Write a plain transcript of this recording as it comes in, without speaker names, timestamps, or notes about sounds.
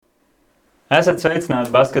Esat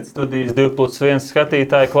sveicināti Basket studijas 2+1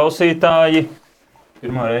 skatītāji, klausītāji.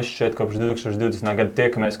 Pirmo reizi šeit kopš 2020. gada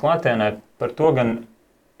tiekamies klātienē. Par to gan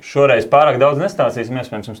šoreiz pārāk daudz nestāstīsim.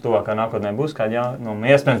 Iespējams, mums tuvākā nākotnē būs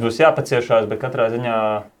iespējams būs jāpaciešās, bet katrā ziņā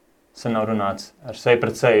sen nav runāts ar seju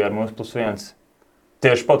pret seju ar mūsu +1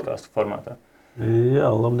 tieši podcastu formātā. Jā,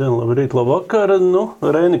 labdien, labrīt, labvakar.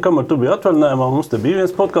 Reini, kamēr tu biji atvaļinājumā, mums te bija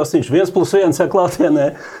viens podcasts, 1+1 klātienē.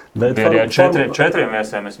 Bija arī ar četriem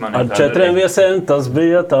viesiem, es manīju. Ar 4 viesiem,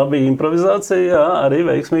 tā bija improvizācija, jā, arī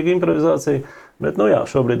veiksmīga improvizācija. Bet,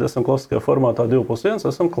 šobrīd esam klasiskajā formātā 2+1,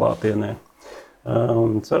 esam klātienē.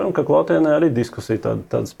 Ceram, ka klātienē arī diskusija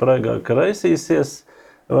tāda spraigāka raisīsies.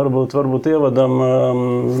 Varbūt ievadam,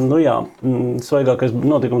 svaigākais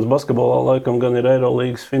notikums basketbolā laikam gan ir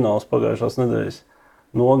Eirolīgas fināls pagājušās nedēļas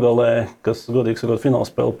nogalē, kas, godīgi sakot,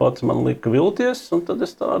 finālspēle pati man lika vilties, un tad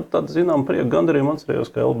es tādu zinām prieku gandarījumu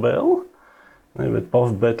atcerējos, ka LBL,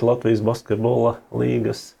 bet Latvijas basketbola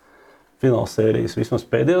līgas finālsērijas vismaz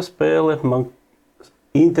pēdējā spēle, man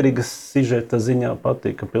intrigas sižeta ziņā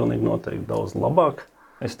patika pilnīgi noteikti daudz labāk.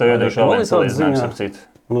 Es tev iedošu vēl viens salīdzinājums apcīt.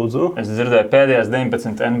 Lūdzu. Es dzirdēju, pēdējās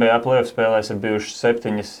 19 NBA playoff spēlēs ir bijušas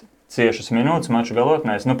 7 ciešas minūtes maču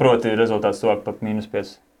galotnēs. Proti, rezultāts tuvāk pat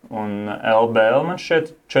 -5. Un LBL man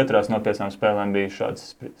šķiet 4 no 5 spēlēm bija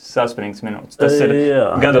šāds saspringts minūtes. Tas ir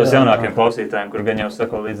gados jaunākiem klausītājiem, kur gan jau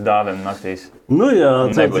sako līdz dāviem naktīs.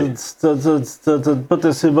 Tad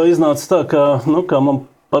patiesībā iznāca tā, kā man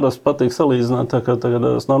parasti patīk salīdzināt, tā kā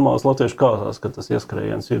tās normālas latviešu kāsās, ka tas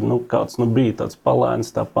ieskrējiens ir, kāds bija tāds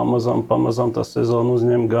palēns, tā pamazām tā sezona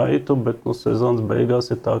uzņem gaitu, bet sezonas beigās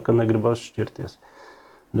ir tā, ka negribas šķirties.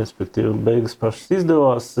 Respektīvi, beigas pašas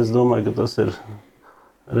izdevās. Es domāju, ka tas ir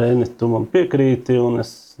Reini, tu man piekrīti, un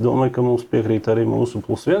es domāju, ka mums piekrīt arī mūsu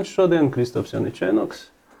 +1 šodien, Kristaps Janičēnoks,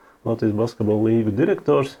 Latvijas basketbola līgu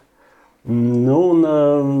direktors.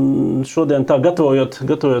 Šodien tā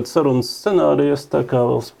gatavojot sarunas scenārijas, tā kā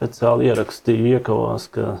vēl speciāli ierakstīju iekavās,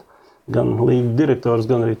 ka gan līga direktors,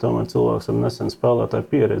 gan arī tomēr cilvēks ar nesenu spēlētāju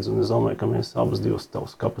pieredzi, un es domāju, ka mēs abas divas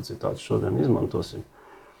tavas kapacitātes šodien izmantosim.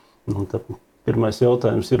 Tad pirmais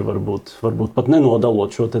jautājums ir varbūt pat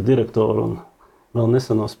nenodalot šo te direktoru un vēl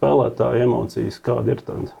neseno spēlētāju emocijas, kāda ir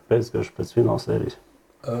tāda pēcgarša pēc finālsērijas?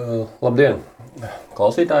 Labdien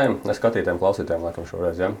klausītājiem, ne skatītājiem, klausītājiem laikam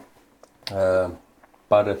šoreiz, ja?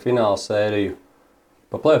 Par fināla sēriju,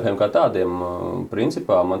 par play-offiem kā tādiem,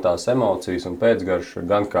 principā man tās emocijas un pēcgarša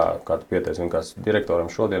gan kā tu pieteici, gan kā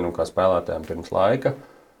direktoram šodien un kā spēlētājiem pirms laika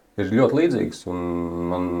ir ļoti līdzīgas. Un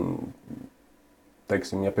man,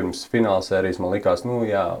 teiksim, ja pirms fināla sērijas man likās,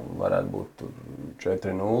 varētu būt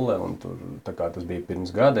 4-0 un tur, tā kā tas bija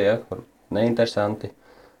pirms gada, ja, neinteresanti,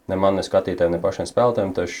 ne man, ne skatītājiem, ne pašiem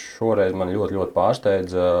spēlētājiem, tad šoreiz man ļoti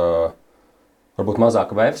pārsteidza. Varbūt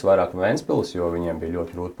mazāk Vēfs, vairāk Ventspils, jo viņiem bija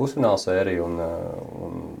ļoti grūta pusfināla sērija un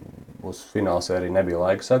uz fināla sēriju nebija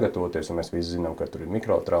laika sagatavoties, un mēs visi zinām, ka tur ir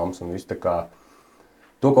mikrotraumas un viss tā kā.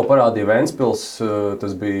 To, ko parādīja Ventspils,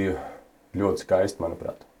 tas bija ļoti skaisti,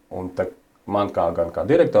 manuprāt. Un man gan kā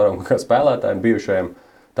direktoram, gan kā spēlētājiem bijušajiem,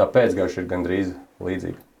 tā pēcgarša ir gandrīz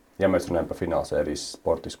līdzīga, ja mēs runājam par fināla sērijas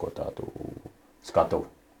sportisko tādu skatuvi.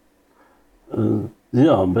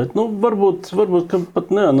 Jā, bet varbūt ka pat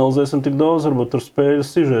neanalizēsim tik daudz, varbūt tur spēļu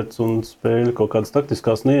sižets un spēļu kaut kādas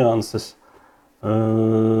taktiskās nianses,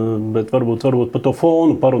 bet varbūt par to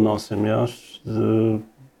fonu parunāsim, jā.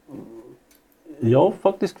 Jau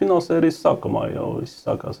faktiski finālsērijas sākumā jau viss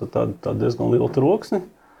sākās ar tādu diezgan lielu troksni,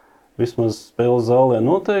 vismaz spēles zālē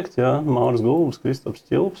noteikti, jā, Māris Gulbis, Kristaps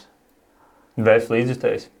Ķilps.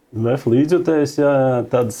 Vēf līdzjutējs, jā,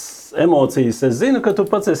 tādas emocijas. Es zinu, ka tu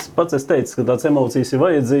pats esi teicis, ka tādas emocijas ir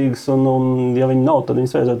vajadzīgas, un ja viņi nav, tad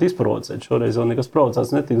viņas vajadzētu izprovocēt. Šoreiz jau nekas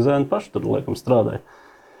provocēts netika, Zēni paši tur, laikam, strādāja.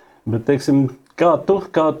 Bet, teiksim, kā tu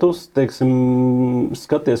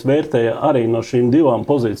skaties, vērtēja arī no šīm divām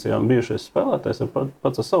pozīcijām bijušais spēlētājs,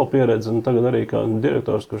 pats ar savu pieredzi, un tagad arī kā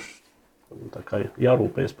direktors, kurš tā kā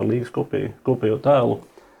jārūpējas par līgas kopējo tēlu.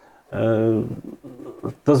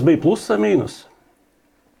 Tas bija pluss vai mīnus?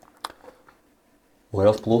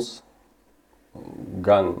 Liels pluss.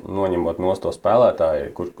 Gan noņemot nost to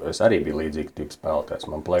spēlētāju, kur es arī biju līdzīgi tipu spēlētājs.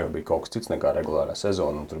 Man play-off bija kaut kas cits nekā regulārā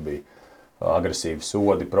sezona, un tur bija agresīvi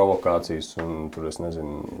sodi, provokācijas, un tur, es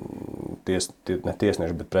nezinu, ne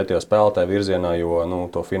tiesneši, bet pretējo spēlētāju virzienā, jo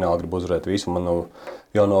to finālu grib uzvarēt visu. Man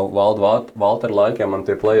jau no Valtera laikiem man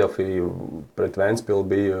tie play-offi pret Ventspilu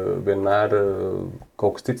bija vienmēr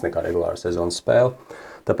kaut kas cits nekā regulārā sezonas spēle.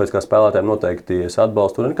 Tāpēc kā spēlētājiem noteikti es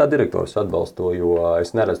atbalstu, un kā direktors atbalstu, jo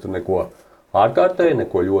es neredzu tur neko ārkārtēji,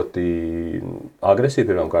 neko ļoti agresīvi.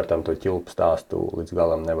 Pirmām kārtām to Ķilpu stāstu līdz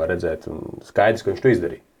galam nevar redzēt, un skaidrs, ka viņš to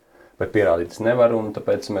izdarīja. bet pierādīt es nevaru, un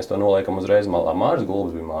tāpēc mēs to noliekam uzreiz malā. Māris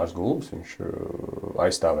Gulbis bija Māris Gulbis, viņš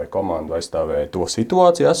aizstāvēja komandu, aizstāvēja to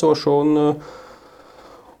situāciju esošo,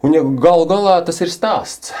 un ja galu galā tas ir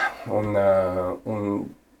stāsts. Un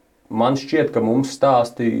man šķiet, ka mums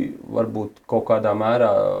stāstī varbūt kaut kādā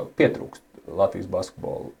mērā pietrūkst Latvijas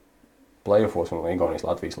basketbola play-offos un Igaunijas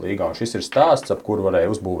Latvijas līgā, un šis ir stāsts, ap kuru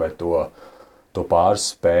varēja uzbūvēt to pāris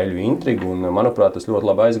spēļu intrigu, un, manuprāt, tas ļoti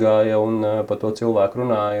labi aizgāja, un par to cilvēku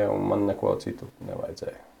runāja, un man neko citu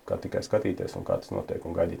nevajadzēja. Kā tikai skatīties, un kā tas notiek,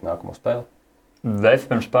 un gaidīt nākamo spēli. VF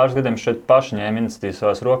pirms pāris gadiem šeit paši ņēma iniciatīvu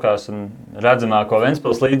savās rokās, un redzamāko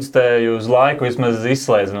Ventspils līdzstēju uz laiku vismaz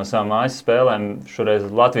izslēdza no savām mājas spēlēm. Šoreiz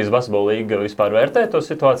Latvijas basketbola līga vispār vērtē to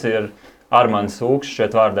situāciju ar Armands Ūks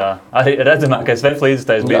šeit vārdā. Arī redzamākais VF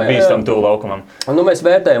līdzstājs bija bīstam tuvu laukumam. Nu, mēs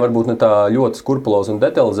vērtējam varbūt ne tā ļoti skurpulozi un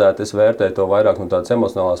detalizēti. Es vērtēju to vairāk no tādas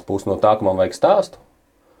emocionālās puses, no tā, ka man vajag stāstu.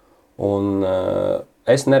 Un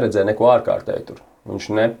es neredzēju neko ārkārtēju tur.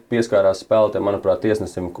 Viņš nepieskārās spēlētēm, manuprāt,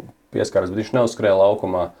 tiesnesim pieskārās, bet viņš neuzskrēja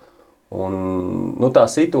laukumā. Un, nu, tā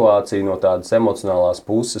situācija no tādas emocionālās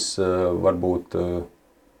puses varbūt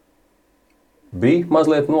bija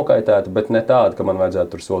mazliet nokaitēta, bet ne tāda, ka man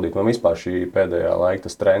vajadzētu tur sodīt. Man vispār šī pēdējā laika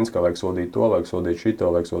tas trends, ka vajag sodīt to, vajag sodīt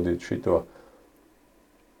šito, vajag sodīt šito.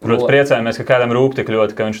 Protams, priecājamies, ka kādam rūp tik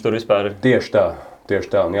ļoti, ka viņš tur vispār ir. Tieši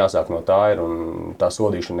tā, un jāsāk no tā ir, un tā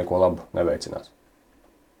sodīšana neko labu neveicinās.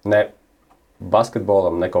 Ne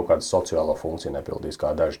basketbolam, ne kaut kādu sociālo funkciju nepildīs,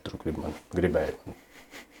 kā daži tur gribēja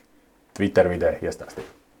Twitter vidē iestāstīt.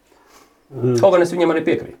 Kaut gan es viņam arī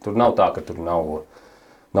piekrītu. Tur nav tā, ka tur nav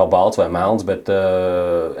balts vai melns, bet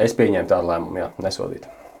es pieņēmu tādu lēmumu, nesodīt.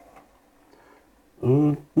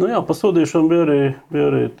 Nu jā, par sodīšanu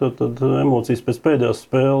bija arī tad emocijas pēc pēdējās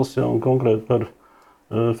spēles, un konkrēti par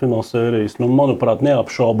finālsērijas, manuprāt,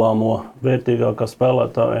 neapšaubāmo vērtīgākā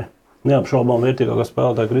spēlētāja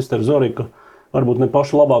Kristēra Zorika. Varbūt ne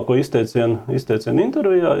pašu labāko izteicienu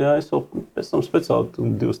intervijā, es vēl pēc tam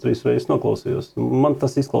speciāli 2-3 reizes noklausījos. Man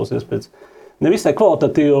tas izklausījās pēc nevisai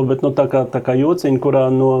kvalitatīva, bet tā kā jociņa, kurā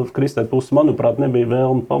no Kristēra puses, manuprāt, nebija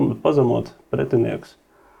vēlme pazemot pretiniekus.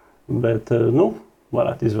 Bet,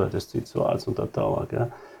 varētu izvērties cits vārds un tā tālāk. Ja.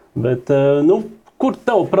 Bet, kur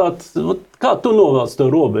tavuprāt, kā tu novelc to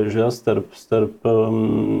robežu starp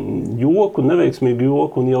joku, neveiksmīgu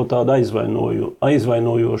joku un jau tādu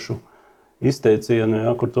aizvainojošu izteicienu,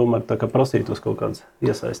 kur tomēr tā kā prasītos kaut kāds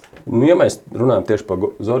iesaisti? Ja mēs runājam tieši par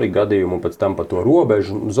Zorika gadījumu un pēc tam par to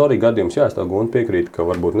robežu, Zorika gadījums, es tā Gunta piekrītu, ka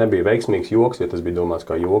varbūt nebija veiksmīgs joks, ja tas bija domāts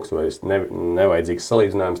kā joks vai nevajadzīgs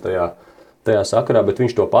salīdzinājums tajā sakarā, bet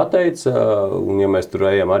viņš to pateica, un ja mēs tur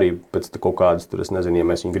ejam arī pēc kaut kādas, tur es nezinu, ja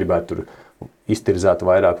mēs viņu gribētu tur iztirzēt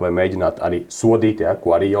vairāk vai mēģināt arī sodīt,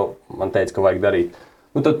 ko arī jau man teica, ka vajag darīt,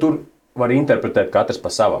 tad tur var interpretēt katrs pa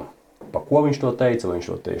savam. Pa ko viņš to teica, vai viņš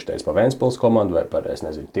to tieši teica par Ventspils komandu vai par, es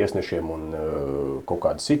nezinu, tiesnešiem un kaut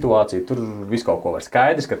kādu situāciju. Tur viss kaut ko var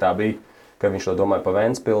skaidrs, ka tā bija, ka viņš to domāja par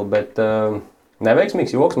Ventspilu, bet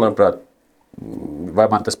neveiksmīgs joks, manuprāt, vai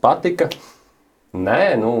man tas patika?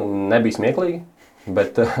 Nē, nebija smieklīgi,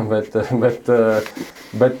 bet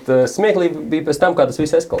smieklīgi bija pēc tam, kā tas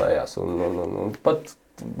viss eskalējās. Un pat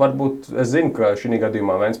varbūt es zinu, ka šī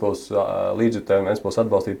gadījumā Ventspils līdzjutēji un Ventspils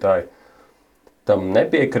atbalstītāji tam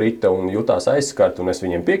nepiekrita un jutās aizskart, un es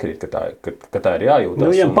viņiem piekrītu, ka tā ir jājūtās.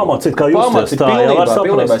 Viņiem pamats ir kā justies, tā jau var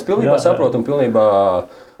saprast. Es pilnībā saprotu un pilnībā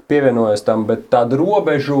pievienojos tam, bet tādu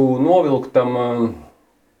robežu novilkt tam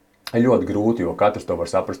ir ļoti grūti, jo katrs to var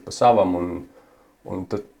saprast pa savam, un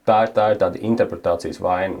tā ir tāda interpretācijas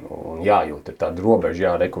vaina, un jājūt, ir tāda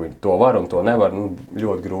robeža, reku viņi to var un to nevar,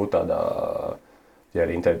 ļoti grūti tādā, ja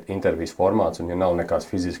ir intervijas formāts un ja nav nekāds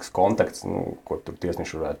fizisks kontakts, ko tur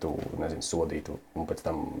tiesneši varētu, sodīt un pēc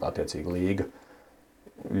tam attiecīgi līga.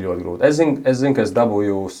 Ļoti grūti. Es zinu, ka es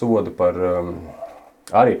dabūju sodu par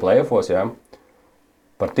arī play-offos,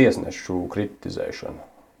 par tiesnešu kritizēšanu.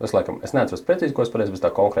 Es neatceros precīzi, ko es pareizi, bet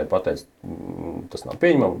tā konkrēti pateicu, tas nav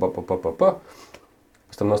pieņemama,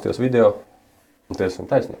 Pēc tam nostījos video, un tiesam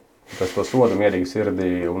taisnība. Es to sodu mierīgi sirdī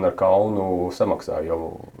un ar kaunu samaksāju, jo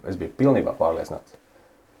es biju pilnībā pārliecināts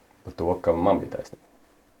par to, ka man bija taisnība.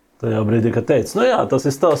 Tajā brīdī, kad teicu, tas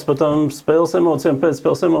ir stāsts par tām spēles emocijām,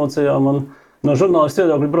 pēcspēles emocijām. Un no žurnālistu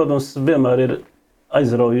viedokļa, protams, vienmēr ir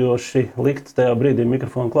aizraujoši likt tajā brīdī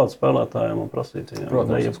mikrofonu klāt spēlētājiem un prasīt.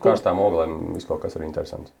 Protams, uz karstām oglēm viss kaut kas ir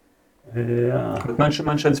interesants. Jā. Bet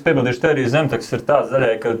man šeit piebildīšu, te arī Zemteks ir tāds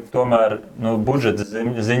daļai, ka tomēr budžeta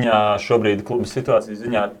ziņā, šobrīd kluba situācijas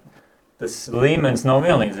ziņā, tas līmenis nav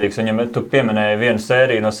vienlīdzīgs. Un ja tu pieminēji vienu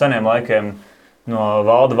sēriju no seniem laikiem, no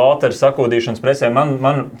Valda Valtera sakūdīšanas presē.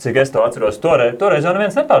 Man, cik es to atceros, toreiz jau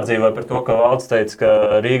neviens nepārdzīvoja par to, ka Valds teica, ka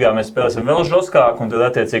Rīgā mēs spēlēsim vēl žoskāk, un tad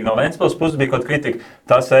attiecīgi no Ventspils puses bija kaut kritika.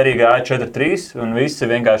 Tas Rīgā 4-3, un visi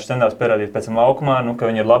vienkārši centās pierādīt pēc tam laukumā, ka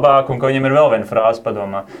viņi ir labāki un ka viņiem ir vēl viena frāze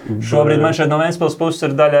padomā. Šobrīd man šeit no Ventspils puses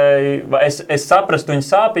ir daļai, es saprastu viņu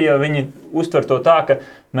sāpju, jo viņi uztver to tā, ka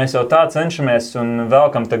mēs jau tā cenšamies un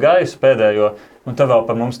velkam te gaisu pēdējo, un tad vēl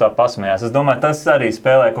par mums tā pasmējās. Es domāju, tas arī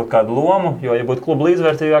spēlē kaut kādu lomu, jo, ja būtu kluba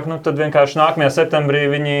līdzvērtīgāk, tad vienkārši nākamajā septembrī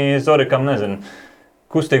viņi Zorikam, nezinu,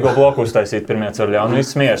 kustīgo bloku uztaisīt pirmajā ceļā un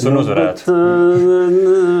viss miers un uzvarētu.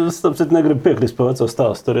 Tāpēc negribu piekrist par veco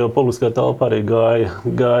stāstu. Tur jau publiskā telpā arī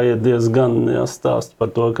gāja diezgan stāsts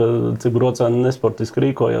par to, ka cik brocēni nesportiski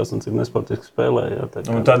rīkojās un cik nesportiski spēlēja.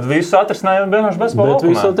 Un tad visu atrisināja vienkārši bezpēl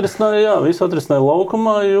laukumā. Visu atrisināja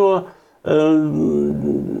laukumā, jo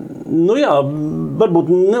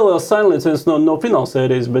varbūt neliels saimniecības no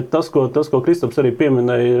finālsērijas, bet tas, ko Kristaps arī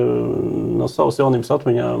pieminēja no savas jaunības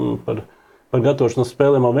atmiņām par gatavošanos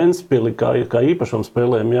spēlēm ar Ventspili, kā īpašām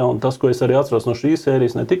spēlēm, ja, un tas, ko es arī atceros no šīs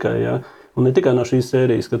sērijas, ne tikai no šīs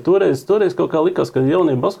sērijas, ka toreiz kaut kā likās, ka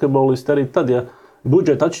jaunie basketbolisti arī tad, ja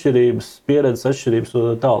budžeta atšķirības, pieredzes atšķirības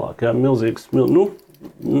tālāk, ja, milzīgas,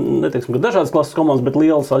 neteiksim, ka dažādas klases komandas, bet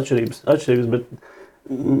lielas atšķirības, bet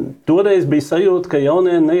toreiz bija sajūta, ka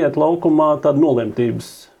jaunie neiet laukumā tādu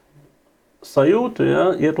nolemtības sajūtu,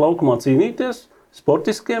 ja, iet laukumā cīnīties,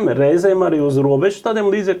 sportiskiem, reizēm arī uz robežas tādiem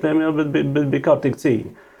līdzekļiem, jā, bet bija kārtīgi cīņa.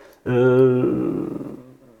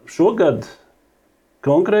 Šogad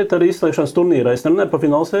konkrēti arī izslēgšanas turnīrā, es nerunāju par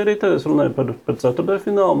finālsēriju, es runāju par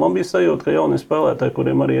ceturtdaļfinālu, man bija sajūta, ka jaunie spēlētāji,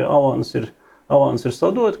 kuriem arī avans ir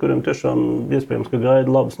sadot, kuriem tiešām iespējams, ka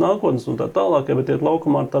gaida labas nākotnes un tā tālāk, ja, bet iet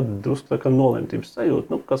laukumā ar tādu drusku tā kā nolemtības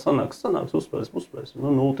sajūtu, kā sanāks, uzspēs,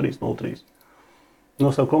 0-3.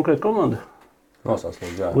 Nosauc konkrētu komandu? Nosauc,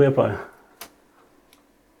 jā. Liepāja.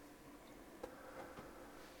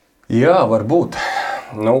 Jā, varbūt.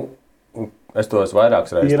 Es to esmu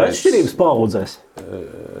vairākas reizes. Ir atšķirības paudzēs?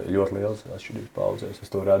 Ļoti liels atšķirības paudzēs.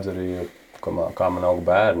 Es to redzu arī, kā man aug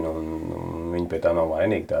bērni, un viņi pie tā nav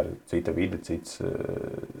vainīgi. Tā ir cita vide,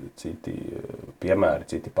 citi piemēri,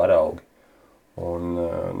 citi paraugi. Un,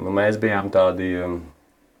 mēs bijām tādi,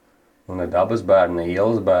 ne dabas bērni, ne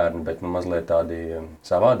ielas bērni, bet mazliet tādi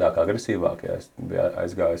savādāk, agresīvākie. Es biju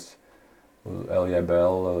aizgājis uz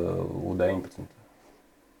LJBL U19.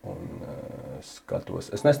 Un skatos,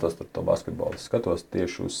 es neskatos par to basketbolu, es skatos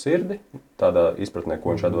tieši uz sirdi, tādā izpratnē,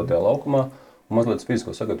 ko viņš atdod tajā laukumā, un mazliet fizisko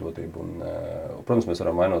sagatavotību. Un, protams, mēs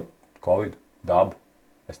varam vainot Covid, dabu,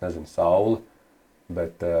 es nezinu, sauli,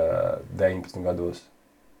 bet 19 gados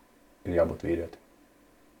ir jābūt vīrieti.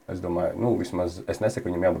 Es domāju, vismaz, es nesaku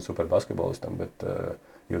viņam jābūt super basketbolistam, bet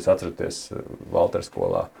jūs atceraties Valtera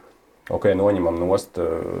skolā, noņemam nost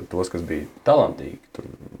tos, kas bija talantīgi, tur,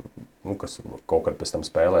 kas kaut kad pēc tam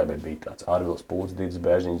spēlēja, bet bija tāds Ārvils Pūts, Dītis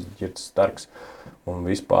Bēžiņš, Ģirts Starks un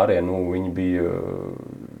vispārējie, viņi bija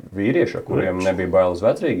vīrieši, ar kuriem nebija bail uz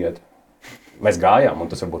vecrīgi iet. Mēs gājām, un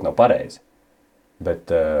tas varbūt nav pareizi, bet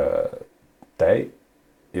te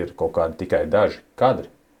ir kaut kādi tikai daži kadri,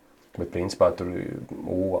 bet principā tur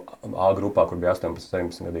A grupā, kur bija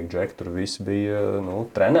 18-17 gadīgi džeki, tur visi bija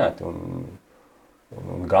trenēti un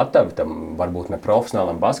gatavi tam, varbūt ne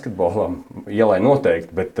profesionālam basketbolam, ielai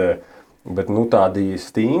noteikti, bet tādi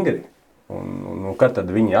stingri. Un kad tad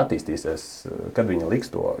viņi attīstīsies, kad viņi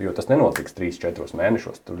liks to, jo tas nenotiks 3-4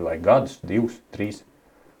 mēnešos, tur vajag gadus, 2, 3,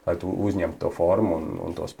 lai tu uzņemtu to formu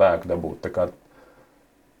un to spēku dabūt. Tā kā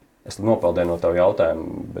es nopeldēju no tavu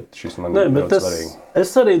jautājumu, bet šis man ir ļoti svarīgi.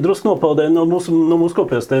 Es arī drusku nopeldēju no mūsu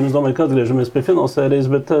kopējās tēmas, domāju, ka atgriežamies pie finālsērijas,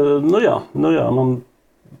 bet man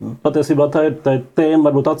patiesībā tā ir tēma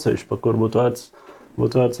varbūt atsevišķi, par kur būtu vērts rīkot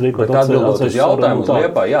atsevišķi. Bet atbildot uz jautājumu uz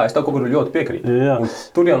Liepāju, jā, es tev kaut kur ļoti piekrītu.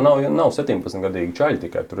 Tur jau nav 17-gadīgi čaļi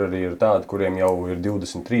tikai, tur arī ir tādi, kuriem jau ir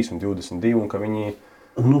 23 un 22, un ka viņi...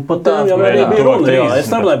 Pat tām jau arī bija runa, jā. Es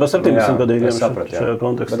nerunāju par 17-gadīgiem šajā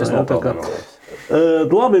kontekstā. Bet es nopeldēju.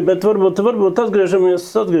 Labi, bet varbūt atgriežamies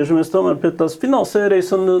tomēr pie tās finālsērijas,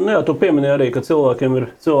 un tu pieminēji arī, ka cilvēkiem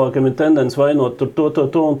ir tendence vainot to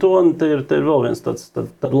un to, un te ir vēl viens tāds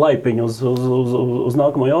laipiņu uz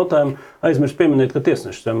nākamo jautājumu. Aizmirst pieminēt, ka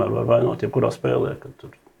tiesnešus vienmēr var vainot, jebkurā spēlē, kad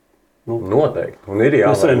tur... Noteikti, un ir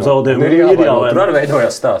jāvaino. Tur arī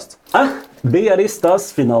veidojās stāsts. Bija arī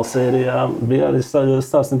stāsts finālsērijā, bija arī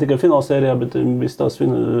stāsts ne tikai finālsērijā, bet bija stāsts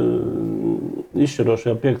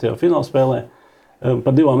izšķirošajā 5. finālspēlē.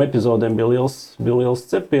 Par 2 epizodēm bija liels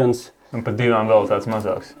cepiens. Un par 2 vēl tāds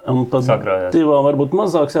mazāks. Par 2 varbūt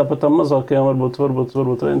mazāks, jā, par tām mazākajām varbūt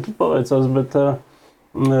tu paveicās, bet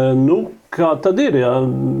kā tad ir? Jā?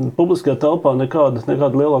 Publiskajā telpā nekāda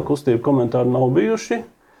lielāka kustība komentāri nav bijuši.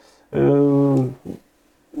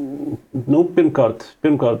 Pirmkārt,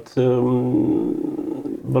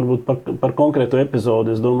 varbūt par konkrētu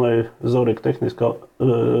epizodi, es domāju, Zorika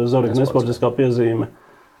nesportiskā piezīme.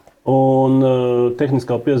 Un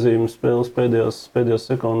tehniskā piezīme spēles pēdējās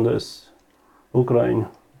sekundēs Ukraiņu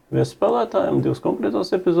viesspēlētājiem, 2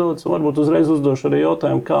 konkrētās epizodes. Varbūt uzreiz uzdošu arī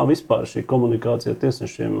jautājumu, kā vispār šī komunikācija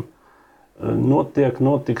tiesnešiem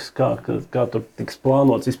notiks, kā tur tiks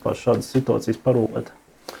plānots vispār šādas situācijas parūpēt.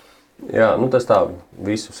 Jā, tas tā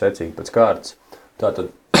visu secīgi pēc kārtas. Tātad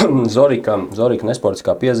Zorika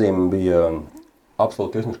nesportiskā piezīme bija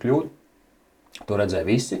absolūti tiesneša kļūda. To redzēja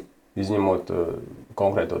visi, izņemot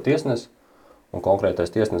konkrēto tiesnesi. Un konkrētais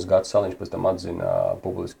tiesnesis Gatis Saliņš pēc tam atzina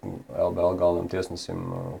publiski LBL galvenam tiesnesim,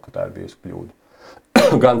 ka tā ir bijusi kļūda.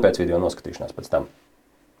 Gan pēc video noskatīšanās pēc tam.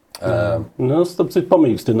 Starp citu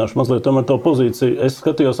pamīkstināšu mazliet tomēr to pozīciju. Es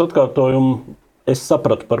skatījos atkārtojumu, es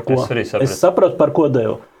sapratu, par ko. Es sapratu, par ko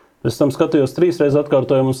devu. Pēc tam skatījos 3 reizes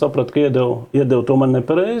atkārtojumu un sapratu, ka iedevu tomēr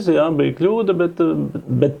nepareizi, jā, bija kļūda,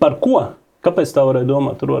 bet par ko? Kāpēc tā varēja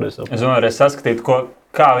domāt? Tur varēja saprast. Es domāju, saskatīt,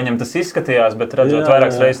 kā viņam tas izskatījās, bet redzot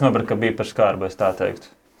vairākas reizes noprat, ka bija par skārbu, es tā teiktu.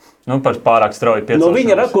 Par pārāk strauju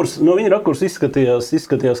piecelšanos. No viņa rakursa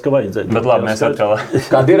izskatījās, ka vajadzēja. Bet labi, mēs atkal.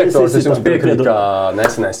 Kā direktors es jums piekrītu, kā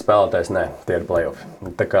nesenais spēlētājs, tie ir play-off.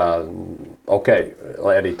 Tā kā,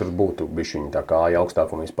 lai arī tur būtu bišķiņi tā kā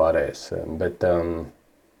augstāk un vispārējais. Bet,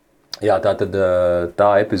 jā, tā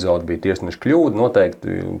epizode bija tiesneša kļūda, noteikti,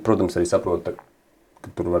 protams, arī saprotu, ka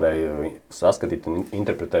tur varēja saskatīt un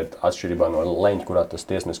interpretēt atšķirībā no leņķa, kurā tas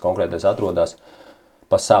tiesnesis konkrētais atrodas,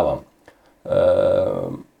 pa savam.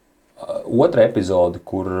 Otra epizode,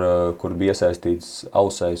 kur bija iesaistīts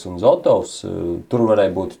Ausējs un Zotovs, tur varēja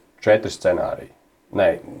būt 4 scenāriji. Nē,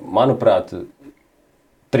 manuprāt,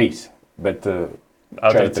 3, bet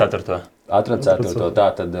 4. Atrad 4.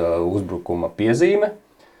 Tātad uzbrukuma piezīme,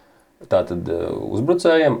 tātad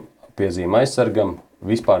uzbrucējiem, piezīme aizsargam,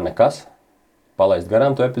 vispār nekas. Palaist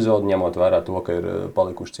garām to epizodu, ņemot vērā to, ka ir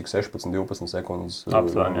palikuši cik 16-12 sekundes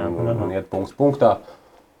un iet punkts punktā.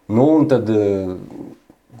 Un tad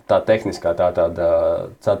tā tehniskā tāda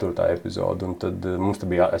 4. epizode. Un tad mums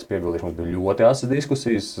bija, es piebildīšu, mums bija ļoti asas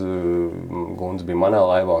diskusijas. Gunds bija manā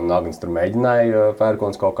laivā un Nagans tur mēģināja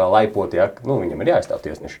Pērkons kaut kā laipot, ja, viņam ir jāizstāv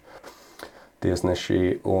tiesneši.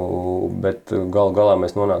 Bet galā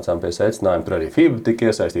mēs nonācām pie secinājuma, tur arī FIBA tika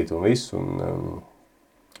iesaistīta un viss.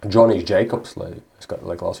 Džonijs Džeikobs,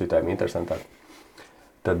 lai klausītājiem interesantāk.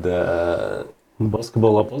 Tad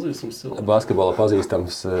basketbolā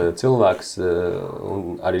pazīstams cilvēks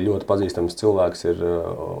un arī ļoti pazīstams cilvēks ir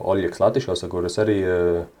Oļģeks Latišovs, ar kuras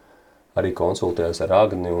arī konsultējos ar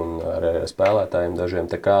Agni un ar spēlētājiem dažiem.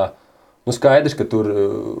 Tā kā, skaidrs, ka tur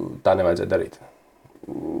tā nevajadzēja darīt.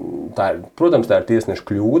 Protams, tā ir tiesneša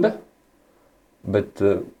kļūda, bet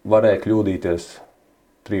varēja kļūdīties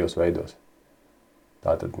 3 veidos.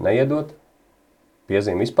 Tātad neiedot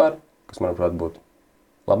piezīmi vispār, kas, manuprāt, būtu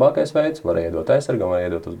labākais veids, varēja iedot aizsargam, varēja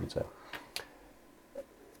iedot uzbrucējiem.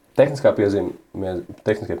 Tehniskai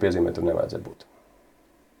piezīmē tur nevajadzētu būt.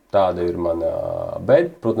 Tāda ir mana,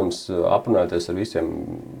 bet, protams, aprunājoties ar visiem,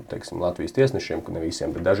 Latvijas tiesnešiem, ka ne visiem,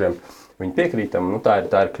 bet dažiem viņi piekrītam, tā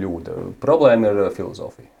ir kļūda. Problēma ir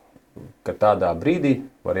filozofija, ka tādā brīdī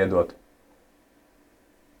var iedot.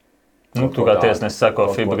 Tu kā tiesnesis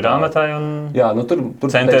seko FIBA grāmatai un tur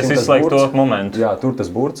centies izslēgt to momentu. Jā, tur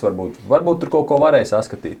tas burts varbūt tur kaut ko varēja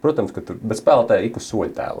saskatīt. Protams, ka tur, bet spēlētāji ik uz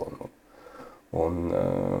soļu tēlo. Un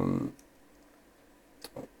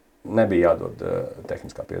nebija jādod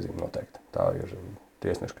tehniskā piezīme noteikti. Tā ir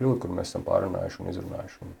tiesneša kļūda, kur mēs esam pārunājuši un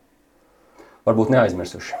izrunājuši. Varbūt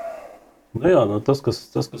neaizmirsuši. Tas,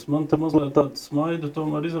 kas man te mazliet tādu smaidu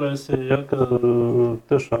tomēr izraisīja, ka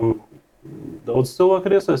tiešām daudz cilvēku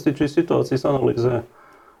ir iesaistīti šīs situācijas analīzē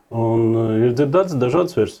un ir dzirdētas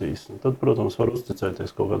dažādas versijas. Tad, protams, var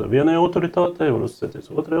uzticēties kaut kādai vienai autoritātei, var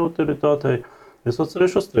uzticēties otrai autoritātei. Es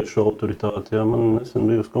atcerēšos 3. autoritāti. Jā, man nesen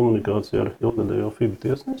bijusi komunikācija ar ilgadējo FIBA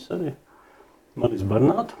tiesnesi arī. Manis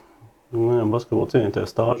Bernātu. Basketbola cienītajā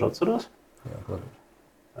stāža atcerās.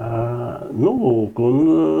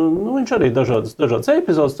 Viņš arī dažādas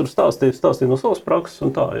epizodes tur stāstīja no savas prakses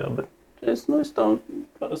un tā, jā, bet es tā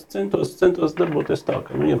centos darboties tā,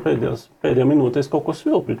 ka viņam pēdējā minūtē es kaut ko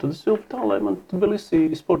svilpju, tad es svilpju tā, lai man Tbilisī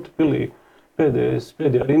sporta pilī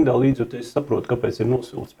pēdējā rindā līdzjūties, es saprotu, kāpēc ir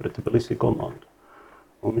nosilts pret Tbilisī komandu.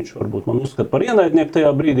 Un viņš varbūt man uzskata par ienaidnieku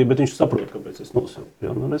tajā brīdī, bet viņš saprot, kāpēc es nosilpu.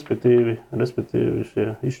 Respektīvi šie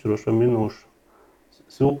izšķirošo minūšu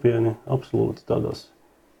svilpieni absolūti tādās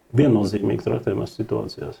viennozīmīgi traktējumās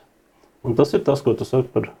situācijās. Un tas ir tas, ko tu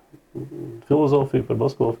saki par filozofiju, par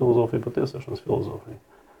basketbola filozofiju, par tiesāšanas filozofiju.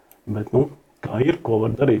 Bet, kā ir, ko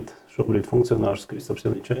var darīt šobrīd funkcionārs Kristaps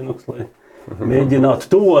Janičēnoks, lai mēģinātu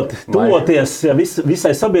toties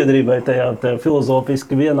visai sabiedrībai tajā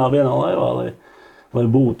filozofiski vienā laivā, lai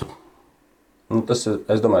būtu. Tas,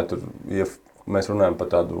 es domāju, ja mēs runājam par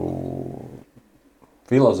tādu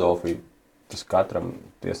filozofiju, tas katram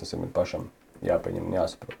tiesnesim ir pašam jāpieņem un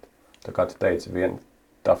jāsaprot. Tā kā tu teici,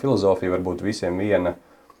 tā filozofija var būt visiem viena,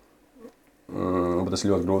 bet tas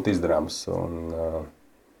ļoti grūti izdarāms. Un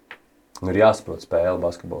ir jāsaprot spēle,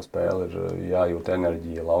 basketbola spēle, ir jājūt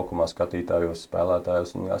enerģija laukumā, skatītājos,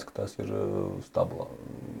 spēlētājos un jāskatās ir stabulā.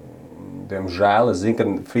 Diemžēl es zinu, ka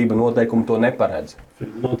FIBA noteikumi to neparedz.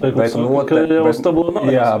 Bet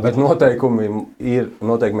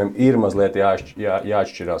noteikumiem ir mazliet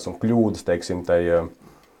jāatšķirās un kļūdas, teiksim,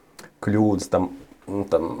 kļūdas tam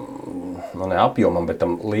ne apjomam, bet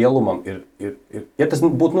tam lielumam ir. Ja tas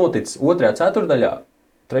būtu noticis 2. ceturdaļā,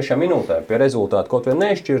 3. minūtē pie rezultāta kaut vien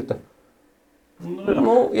nešķirta,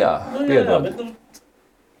 piedod.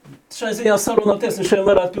 Šai ziņā sarunā tiesnešiem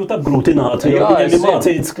varētu kļūt apgrūtināti, jo viņiem ir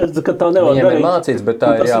mācīts, ka tā nevar darīt. Viņiem ir mācīts, bet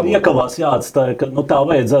tā ir jābūt. Tas ir iekavās jāatstāja, ka tā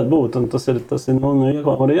vajadzētu būt, un tas ir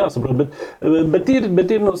iekavām arī jāsaprot. Bet ir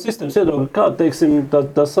no sistēmas iedokļa, kā, teiksim,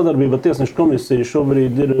 tā sadarbība ar tiesnešu komisiju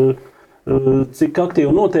šobrīd ir, cik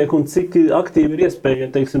aktīvi notiek un cik aktīvi ir iespēja,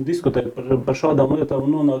 teiksim, diskutēt par šādām lietām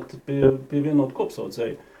un nonākt pie vienotu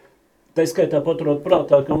kopsaucēju. Tā skaitā paturot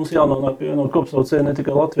prātā, ka mums jānonāk pie vienotu kopsaucēju ne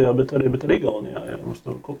tikai Latvijā, bet arī Igaunijā, mums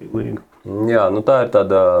tur kopīga līga. Jā, tā ir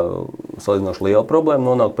tāda salīdzinoši liela problēma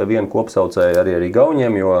nonākt pie viena kopsaucēja arī ar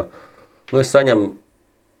Igauniem, jo es saņemu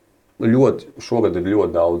šogad ir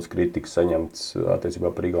ļoti daudz kritikas saņemts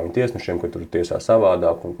attiecībā par Igauņu tiesnešiem, ka tur tiesā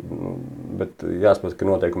savādāk, bet jāsaprot, ka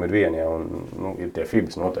noteikumi ir vieni, un ir tie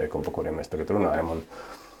FIBAS noteikumi, par kuriem mēs tagad runājam.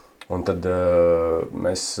 Un tad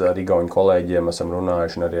mēs ar Igauņu kolēģiem esam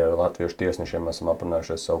runājuši, un arī ar latviešu tiesnešiem esam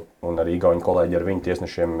aprunājušies, un arī Igauņu kolēģi ar viņu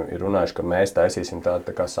tiesnešiem ir runājuši, ka mēs taisīsim tādu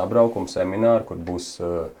tā kā sabraukumu semināru, kur būs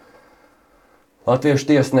latviešu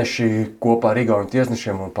tiesneši kopā ar Igauņu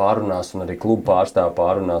tiesnešiem un pārunās, un arī klubu pārstāvi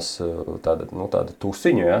pārunās tādu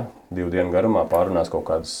tusiņu, 2 dienu garumā pārunās kaut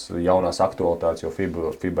kādas jaunās aktualitātes, jo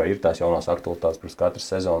FIBA ir tās jaunās aktualitātes pirms katras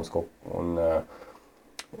sezonas, un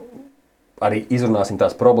arī izrunāsim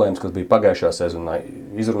tās problēmas, kas bija pagājušajā sezonā.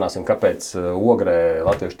 Izrunāsim, kāpēc Ogrē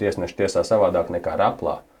latviešu tiesneši tiesā savādāk nekā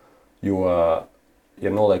Raplā. Jo, ja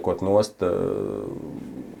noliekot nost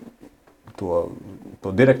to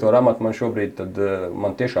direktoru amatu man šobrīd, tad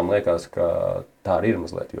man tiešām liekas, ka tā arī ir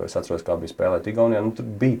mazliet. Jo es atceros, kā bija spēlēt Igaunijā, tur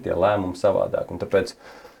bija tie lēmumi savādāk. Un tāpēc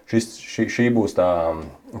šī būs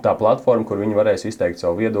tā platforma, kur viņi varēs izteikt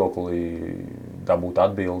savu viedokli, dabūt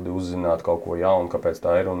atbildi, uzzināt kaut ko jaunu, kāpēc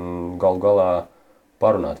tā ir, un galu galā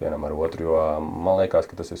parunāt vienam ar otru, jo man liekas,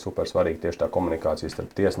 ka tas ir super svarīgi tieši tā komunikācija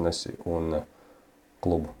starp tiesnesi un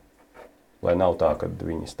klubu. Lai nav tā, ka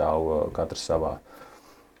viņi stāv katrs savā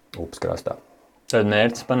upes krastā. Tad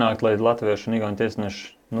mērķis panākt, lai latviešu un igauņu tiesneši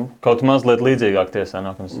kaut mazliet līdzīgāk tiesā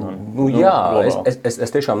nākamās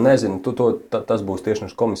es tiešām nezinu, tas būs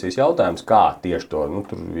tiesnešu komisijas jautājums, kā tieši to,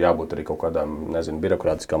 tur jābūt arī kaut kādām,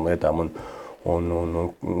 birokrātiskām lietām, un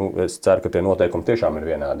es ceru, ka tie noteikumi tiešām ir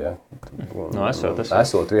vienādi, jā.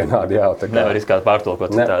 Esot vienādi, jā. Nevar izkāt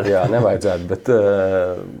pārtulkot citādi. Jā, nevajadzētu,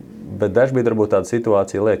 bet dažbrīd varbūt tāda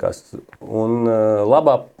situācija liekas. Un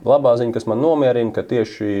labā ziņa, kas man nomierina, ka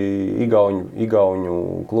tieši Igauņu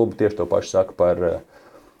klubi tieši to pašu saka par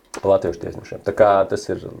latviešu tiesnešiem. Tā kā tas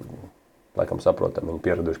ir, laikam saprotam, viņi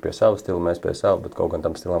pieraduši pie sava stila, mēs pie sava, bet kaut gan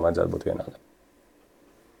tam stilam vajadzētu būt vienādam.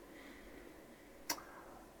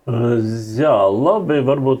 Jā, labi,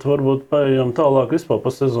 varbūt paejam tālāk vispār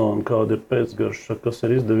pa sezonu, kāda ir pēcgarša, kas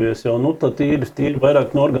ir izdevies jau, tad tīri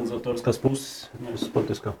vairāk no organizatoriskās puses, nevis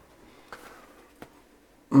sportiskā.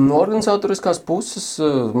 No organizatoriskās puses,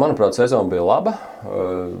 manuprāt, sezona bija laba.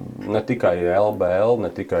 Ne tikai LBL,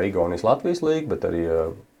 ne tikai Igaunijas Latvijas līga, bet arī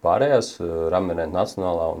pārējās Raminenes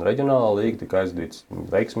nacionālā un reģionālā līga tika aizdīts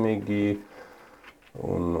veiksmīgi.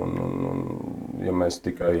 Un, ja mēs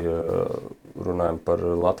tikai runājam par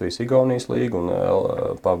Latvijas-Igaunijas līgu un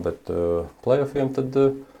pabet playoffiem, tad,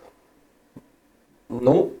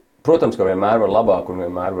 protams, ka vienmēr var labāk un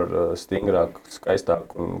vienmēr var stingrāk,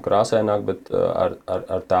 skaistāk un krāsaināk, bet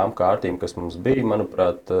ar tām kārtīm, kas mums bija,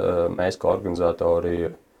 manuprāt, mēs kā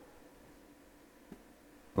organizatori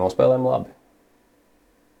nospēlējam labi.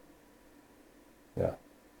 Jā,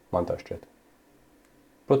 man tā šķiet.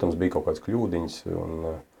 Protams, bija kaut kāds kļūdiņas un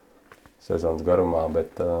sezonas garumā,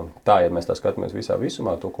 bet tā, ja mēs tā skatāmies visā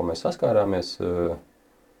visumā, to, ko mēs saskārāmies,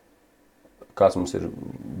 kāds mums ir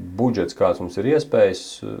budžets, kāds mums ir iespējas,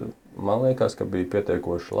 man liekas, ka bija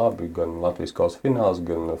pietiekoši labi gan Latvijas kausa fināls,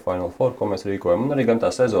 gan Final Four, ko mēs rīkojam, un arī gan tā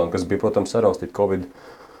sezona, kas bija, protams, saraustīta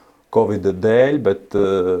Covid dēļ, bet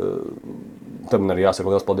tam arī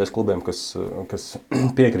jāsaka liels paldies klubiem, kas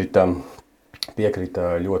piekrita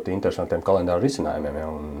ļoti interesantiem kalendāru risinājumiem, ja,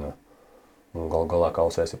 un galā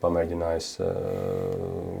kausēs ir pamēģinājis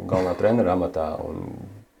galvenā trenera amatā,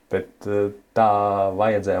 bet tā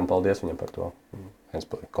vajadzēja, un paldies viņam par to.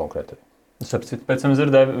 Ventspilī konkrēti. Pēc tam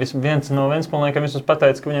dzirdēju, viens no ventspilniekiem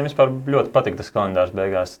pateica, ka viņam vispār ļoti patika tas kalendārs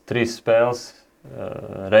beigās. 3 spēles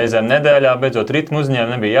reizēm nedēļā, beidzot ritmu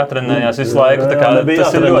uzņēma, nebija jātrenējās visu laiku. Tā kā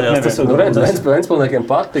tas ir ļoti nevienmērīgi. Ventspilniekiem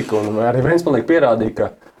patika, un arī Ventspilnieki pierādīja, ka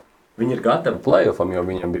viņi ir gatavi play-offam, jo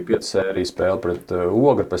viņam bija 5 sēriju spēle pret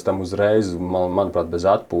Ogri, pēc tam uzreiz, manuprāt, bez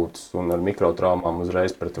atpūtas un ar mikrotraumām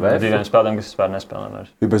uzreiz pret VF. Diviem spēlētājiem, kas vispār nespēlē vairs.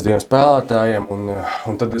 Bija bez 2 spēlētājiem,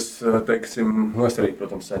 un tad es, teiksim, es arī,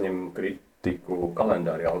 protams, saņemu kritiku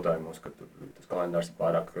kalendāru jautājumos, ka tas kalendārs ir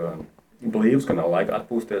pārāk blīvs, ka nav laika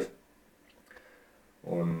atpūsties.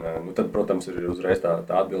 Un, tad, protams, ir uzreiz tā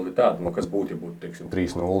atbilde tāda, kas būtu, ja būtu, teiksim,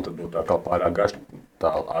 3-0, tad būtu tā kā pārāk gaši tā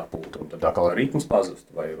atpūta, un tad tā kā ritms pazust,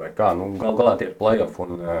 vai kā, galā tie ir play-off,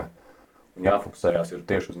 un jāfokusējās ir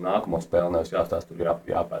tieši uz nākamo spēli, nevis jāstāst, tur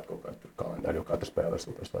jāpēt kaut kā tur kalendāri, jo katra spēle ir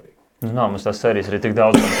super svarīga. Nav, mums tās sērijas arī tik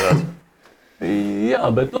daudz, manuprāt. Jā,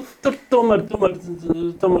 bet tur tomēr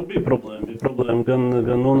bija problēma. Bija problēma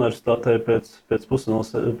gan universitātē pēc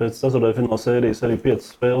ceturtdaļfināla sērijas arī 5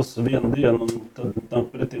 spēles vienu dienu, un tad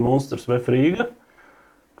nāk pretī Monsters VF Rīga,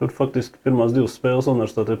 kur faktiski pirmās 2 spēles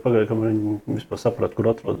universitātē pagāja, kamēr viņi vispār saprata,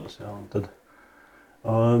 kur atrodas. Jā, un tad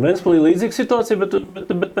Ventspilī līdzīga situācija, bet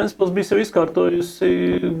Ventspils bija sev izkārtojusi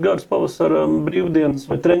garas pavasara brīvdienas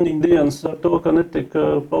vai treniņu dienas ar to, ka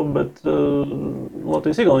netika pabeigt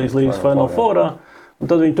Latvijas-Igaunijas līgas Final Fourā. Un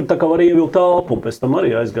tad viņi tur tā kā var ievilkt telpu, un pēc tam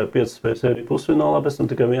arī aizgāja 5 spēles arī pusfinālā, pēc tam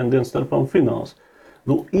tikai 1 dienu starpā un fināls.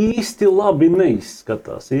 Īsti labi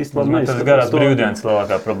neizskatās. Tas garās brīvdienas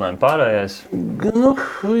lielākā problēma pārējais.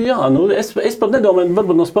 Jā, es pat nedomāju,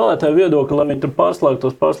 varbūt no spēlētāju viedokļa, lai viņi tur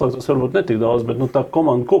pārslēgtos varbūt netik daudz, bet tā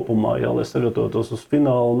komanda kopumā, jā, lai sagatavotos uz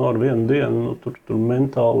finālu ar 1 dienu, tur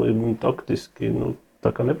mentāli, taktiski, tā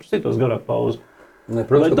kā neprasītos garāk pauzi.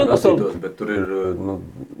 Protams, ka prasītos, bet tur ir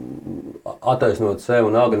attaisnot sev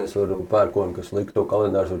un Agnes ar Pērkoni, kas lika to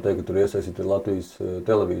kalendārs, var teikt, ka tur iesaistīt Latvijas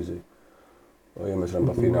televīziju. Ja mēs varam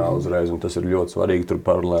pa finālu uzreiz, un tas ir ļoti svarīgi, tur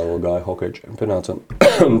paralēli gāja hokeja čempionāts,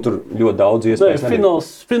 un tur ļoti daudz iespējas.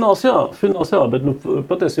 Fināls jā, bet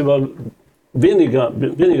patiesībā vienīgā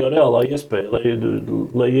reālā iespēja,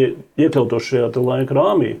 lai iekļautos šajā laika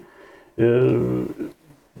rāmī,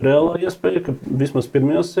 reālā iespēja, ka vismaz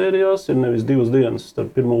pirmajās sērijās ir nevis 2 dienas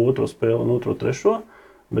starp 1. un 2. spēli un 2. 3.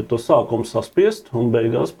 bet to sākumu saspiest un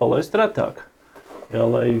beigās palaist retāk. Jā,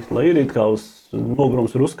 lai ir it kā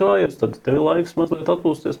nogurums ir uzkrājies, tad tev ir laiks mazliet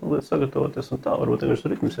atpūsties, mazliet sagatavoties, un tā varbūt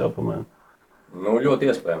vienkārši ritms jāpamēna. Ļoti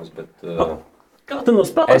iespējams, bet... Kā tu no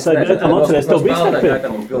spēlētāju gaitām atceries? Tev bija starp pie?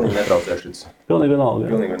 Mums pilnīgi netraucē šis. Pilnīgi vienalga.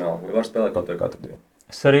 Pilnīgi vienalga. Var spēlēt kaut kā katru dienu.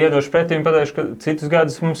 Es arī iedošu pretī un pateikšu, ka citus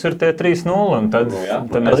gadus mums ir tie 3-0, un tad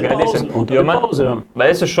mēs gaidīsim.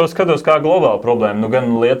 Es uz šo skatos kā globālu problēmu.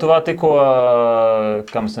 Gan Lietuvā tikko,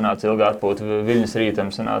 kam sanāca ilgā atpūta, Viļņas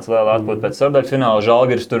Rītam sanāca liela atpūta pēc ceturtdaļfināla.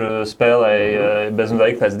 Žalgiris tur spēlēja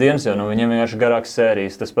bezmazliet pēc dienas, jo viņiem vienkārši garākas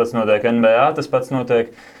sērijas. Tas pats notiek NBA, tas pats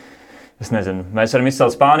notiek. Es nezinu, mēs varam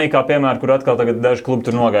izcelt Spāniju kā piemēru, kur atkal daži klubi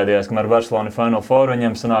tur nogaidījās, kamēr Barcelona Final Four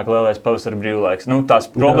viņiem sanāk lielais pavasara brīvlaiks. Tās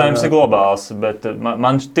problēmas ir globālas, bet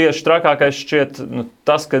man tieši trakākais šķiet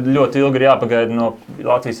tas, ka ļoti ilgi ir jāpagaida no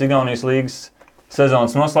Latvijas-Igaunijas līgas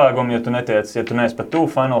sezonas noslēguma, ja tu neesi pat tuvu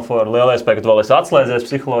Final Four, lielais spēks, ka tu vēl esi atslēdzies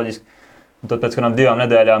psiholoģiski. Un tad pēc kādām 2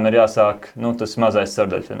 nedēļām ir jāsāk tas mazais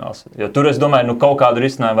ceturtdaļfināls. Jo tur, es domāju, kaut kādu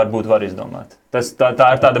risinājumu varbūt var izdomāt. Tā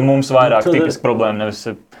ir tāda mums vairāk tipiska problēma. Nevis...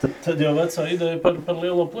 Tad jau vecā ideja par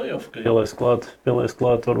lielo play-off, ka ielaiz klāt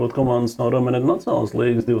varbūt komandas no Romanēta Nacionālās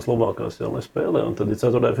līgas 2 labākās, lai spēlē, un tad ir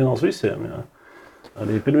ceturtdaļfināls visiem, jā.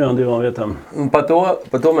 Arī pirmajām 2 vietām. Par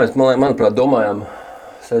to mēs, manuprāt, domājām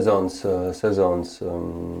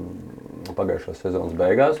pagājušās sezonas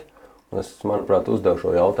beigās. Es, manuprāt, uzdevu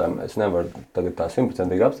šo jautājumu. Es nevaru tagad tā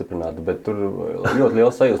 100% apstiprināt, bet tur ļoti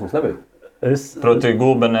liels sajūsmas nebija. Proti,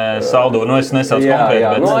 Gulbenē, Saldu, es nesaucu konkrēti,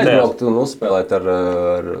 bet... aizbraukt un uzspēlēt ar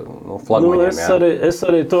flagmaņiem, Es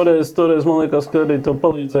arī toreiz, man liekas, ka arī tev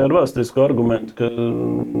palīdzēja ar vēsturisku argumentu, ka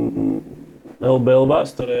LBL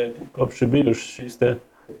vēsturē kopš ir bijušas šīs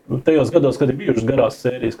tajos gados, kad ir bijušas garās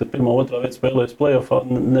sērijas, kad 1. un 2. vieta spēlējas play-offā,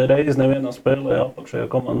 nereiz nevienā spēlē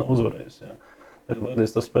apakšējā komanda uzvarējas. Jā.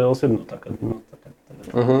 Vārdies tas spēles ir,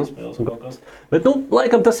 spēles un kaut kas. Bet,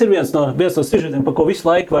 laikam tas ir viens no sižetiem, par ko visu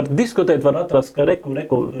laiku var diskutēt, var atrast, ka reku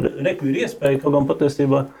ir iespēja, kaut gan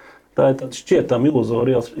patiesībā tā ir tāda šķietām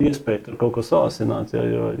iluzora iespēja tur kaut ko sāsināt,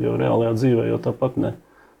 jo reālajā dzīvē jau tāpat ne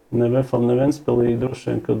Vefam, ne Ventspilī droši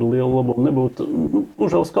vien, kad liela labuma nebūtu.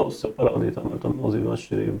 Užāls kauss jau parādīja tam milzīgu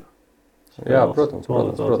atšķirību. Jā, protams.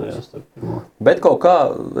 Bet kaut kā,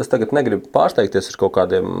 es tagad negribu pārsteigties ar kaut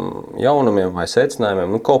kādiem jaunumiem vai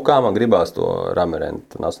secinājumiem. Kaut kā man gribās to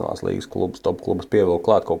Ramerentu Nacionālās līgas klubus, top klubus pievilkt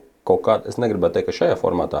klāt kaut kā. Es negribētu teikt, ka šajā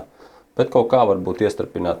formātā, bet kaut kā varbūt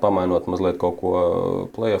iestrapināt, pamainot mazliet kaut ko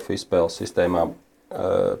play-off izspēles sistēmā,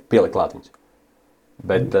 pielikt klāt viņus.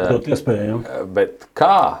 Bet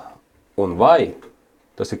kā un vai?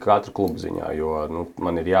 Tas ir katra kluba ziņā, jo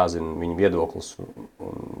man ir jāzina viņa viedoklis,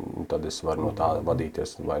 un tad es varu no tā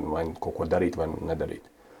vadīties, vai kaut ko darīt, vai nedarīt.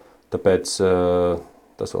 Tāpēc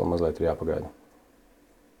tas vēl mazliet ir jāpagaida.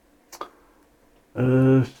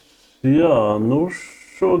 Jā,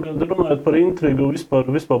 šogad runājot par intrigu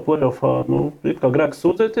vispār play-offā, it kā grēks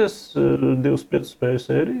sūdzēties, 25 spēju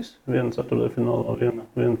sērijas, viena ceturtdaļfinālā,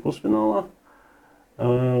 viena pusfinālā,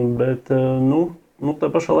 bet, tā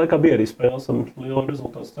pašā laikā bija arī spēles ar lielu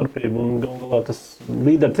rezultātu starpību, un galu galā tas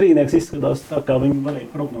līderu trīnieks izskatās tā, kā viņi varēja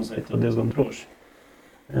prognozēt jau diezgan droši.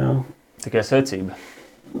 Jā. Tikai secība.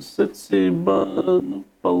 Secība,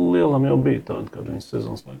 pa lielam jau bija tāda, kad viņas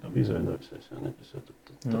sezonas laikā bija izveidojusies.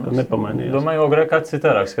 Tā kā nepamainījās. Domāju, Ogreka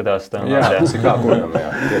citādāk skatās tā. Jā, tas ir kā kuram, jā.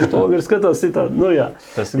 Ogreka skatās citādi, jā.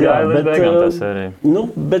 Tas gāja līdz beigām tā sērija.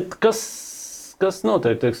 Bet kas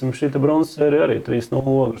notiek, teiksim, šī bronzas sērija arī 3-0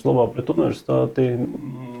 Ogres labā pret Universitāti.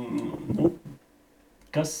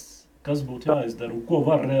 Kas būtu jāizdara un ko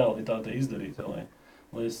var realitātē izdarīt,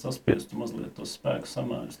 lai saspiestu mazliet tos spēku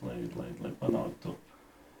samērus, lai panāktu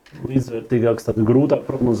līdzvērtīgāks, tad grūtāk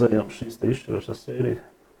prognozējām šīs izšķirošās sērijas.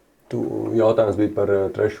 Jautājums bija par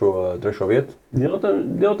trešo vietu?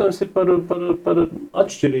 Jautājums ir par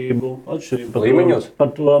atšķirību līmeņos? Par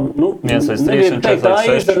to, negribu teikt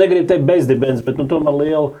aiz, negribu teikt bezdibens, bet tomēr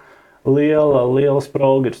liela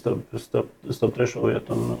sprauga ir starp trešo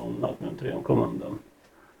vietu un nākamajām 3 komandām.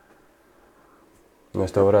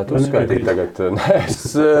 Es tev varētu uzskaitīt tagad.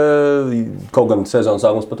 Kaut gan sezonas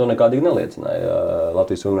sākums par to nekādīgi neliecināja.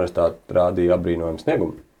 Latvijas Universitāte rādīja apbrīnojumu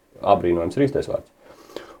sniegumu. Apbrīnojums ir īstais vārds.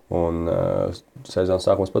 Un sezonas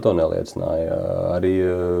sākums par to neliecināja. Arī,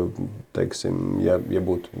 teiksim, ja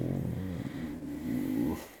būtu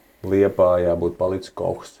Liepājā, būtu palicis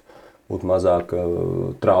Kohs, būtu mazāk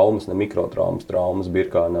traumas, ne mikrotraumas, traumas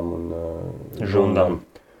Birkānam un Žundam,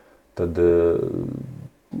 tad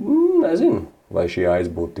nezinu, vai šī aiz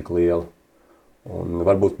būtu tik liela. Un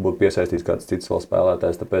varbūt būtu piesaistīts kāds cits vēl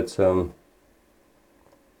spēlētājs, tāpēc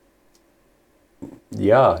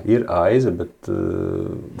jā, ir aize, bet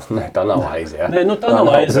tā nav aize. Jā. Tā nav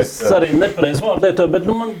aize. Es arī nepareizi vārdētoju, bet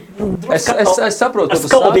man es saprotu, ka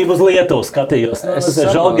skaudību uz Lietuvu skatījos.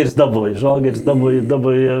 Žalgiris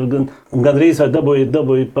dabūja, gandrīz vai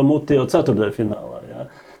dabūja pa muti jau ceturtdaļfinālā. Jā.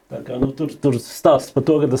 Tā kā, tur stāsts par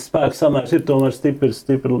to, ka tas spēku samērs ir tomēr stipri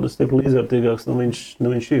līdzvērtīgāks,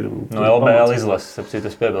 viņš ir. LBL izlases, ap citu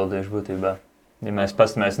es piebildīšu būtībā. Ja mēs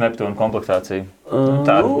pastamies Neptūnu komplektāciju.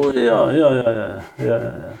 Jā.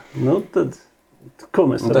 Tad, ko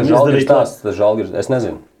mēs varam izdarīt? Tas Žalgiris, es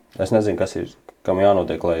nezinu, kas ir, kam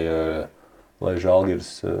jānotiek, lai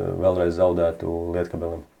Žalgiris vēlreiz zaudētu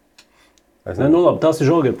Lietkabelim. Labi, tās ir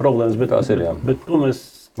Žalgiri problēmas, bet, tās ir, jā. Bet ko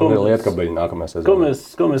mēs Lietkabeļi nākamajā sezonā.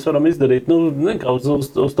 Ko mēs varam izdarīt?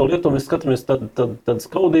 Uz to Lietuvu mēs skatāmies tādu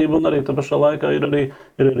skaudību, un arī tā pašā laikā ir arī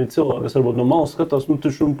cilvēki, kas varbūt no malas skatās,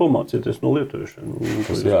 taču pamācieties no lietuviešiem.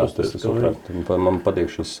 Tas ir super. Man patīk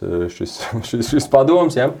šis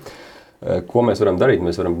padoms, jā. Ko mēs varam darīt?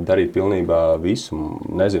 Mēs varam darīt pilnībā visu.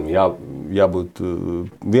 Nezinu, jābūt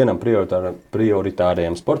vienam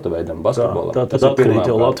prioritārajam sporta veidam, basketbolam. Tas ir pirmām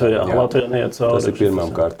kārtām. Latvijā neiet cauri. Tas ir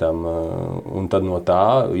pirmām kārtām. Un tad no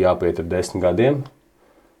tā jāpiet ar 10 gadiem.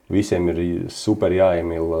 Visiem ir super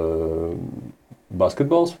jāiemīl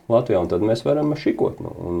basketbols Latvijā, un tad mēs varam šikot.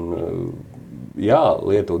 Jā,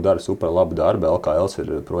 Lietuva dara super labu darbu. LKLs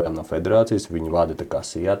ir projām no federācijas. Viņi vada tā kā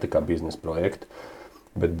SIA, tā kā biznesa projektu.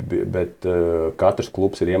 Bet katrs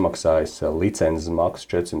klubs ir iemaksājis licences maksu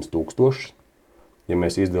 400,000. Ja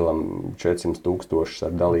mēs izdalām 400,000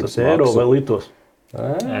 ar dalības maksu. Tas ir eiro vai litos?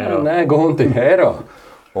 Nē, Gunti, eiro.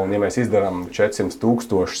 Un ja mēs izdalām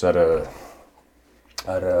 400,000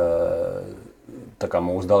 ar tā kā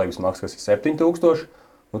mūsu dalības maksu, kas ir 7,000,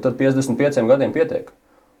 tad 55 gadiem pietiek.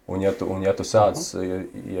 Un ja tu sāc,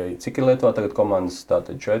 cik ir Lietuvā tagad komandas,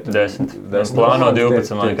 tātad 4? 10. Plāno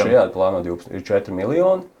 12. Jā, plāno 12. Ir 4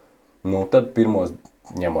 miljoni. Nu, tad pirmos,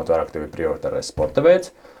 ņemot vērā, ka tev ir prioritārais sporta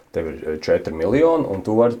veids, tev ir 4 miljoni, un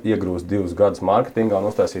tu vari iegrūst 2 gadus mārketingā un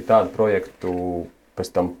uztaisīt tādu projektu, pēc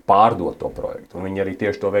tam pārdot to projektu. Un viņi arī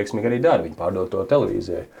tieši to veiksmīgi arī dara, viņi pārdod to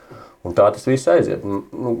televīzijai. Un tā tas viss aiziet.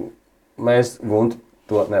 Nu, mēs, Gunti,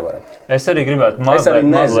 to nevaram. Es arī gribētu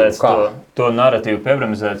mazliet to narratīvu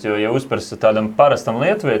piebramizēt, jo, ja uzprasa tādam parastam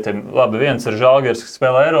lietuvietim, labi, viens ir Žalgiris, kas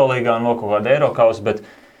spēlē Eirolīgā un vēl kaut kāda Eirokausa, bet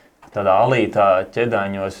tādā alītā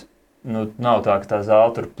ķedāņos nav tā, ka tā zāle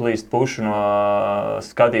tur plīst pušu no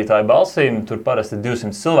skatītāju balsīm. Tur parasti ir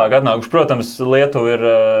 200 cilvēki atnākuši. Protams, Lietuva ir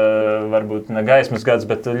varbūt ne gaismas gads,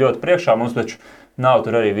 bet ļoti priekšā mums taču nav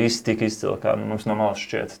tur arī viss tik izcili, kā mums no malas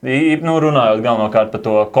šķiet. Runājot galvenokārt par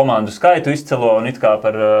to komandu skaitu izcilo un it kā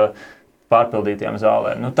par pārpildītiem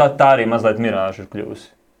zālēm. Tā arī mazliet mirāža ir kļūsi.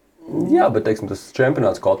 Jā, bet teiksim, tas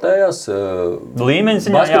čempionāts kotējās. Līmeņa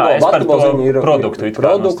ziņā, jā, es par to produktu it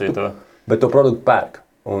kā nostīto. Bet to produktu pērk.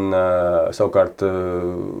 Un savukārt,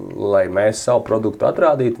 lai mēs savu produktu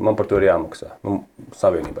atrādītu, man par to ir jāmaksā.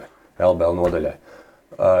 Savienībai, LBL nodaļai.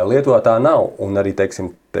 Lietuvā tā nav, un arī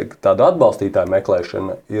teiksim, tādu atbalstītāju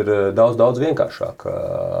meklēšana ir daudz vienkāršāka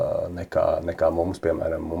nekā mums,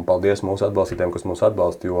 piemēram. Un paldies mūsu atbalstītājiem, kas mūs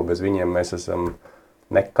atbalsta, jo bez viņiem mēs esam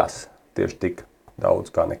nekas, tieši tik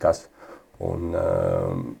daudz kā nekas. Un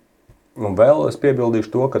vēl es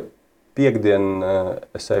piebildīšu to, ka piekdien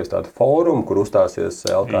es eju uz tādu fórumu, kur uzstāsies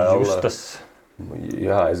LKL.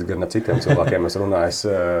 Jā, es gan ar citiem cilvēkiem esmu runājis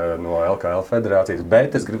no LKL federācijas,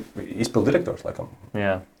 bet es gribu izpildu direktors, laikam.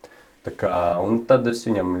 Jā. Tā kā, un tad es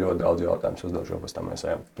viņam ļoti daudz jautājumus uzdošu, pēc tam mēs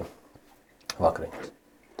ejam vakariņas.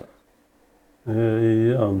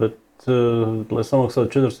 Jā, bet, lai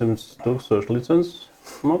samaksātu 400,000 licences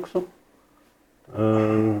maksu,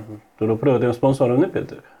 tur privātiem sponsoriem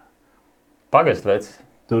nepietiek. Pagastveits.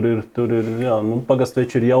 Tur ir jā,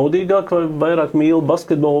 pagastveči ir jaudīgāk, vai vairāk mīl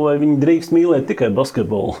basketbolu, vai viņi drīkst mīlēt tikai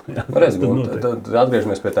basketbolu. Tad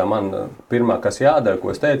atgriežamies pie tā man pirmā, kas jādara, ko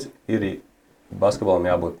es teicu, ir basketbolam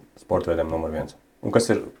jābūt sporta veidam numur 1. Un kas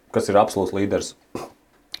ir absolūts līderis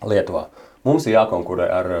Lietuvā. Mums ir jākonkurē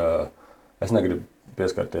ar, es negribu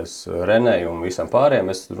pieskarties Renei un visam pārējiem,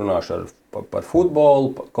 es runāšu par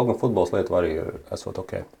futbolu, kaut gan futbols Lietuvā arī esot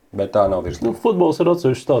ok. Bet tā nav virslīga. Futbols ir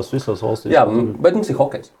atsevišķs tās visās valstīs. Jā, bet mums ir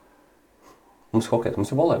hokejs. Mums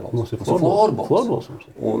ir volejbols. Mums ir florbols.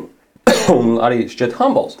 Un arī šķiet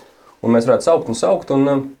handbols. Un mēs varētu saukt.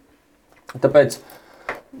 Un tāpēc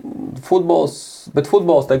futbols,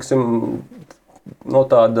 teiksim, no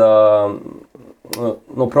tāda,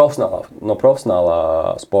 no profesionālā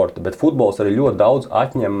sporta, bet futbols arī ļoti daudz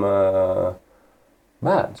atņem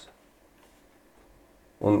bērnus.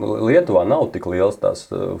 Un Lietuvā nav tik liels tās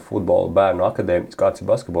futbola bērnu akadēmijas, kāds ir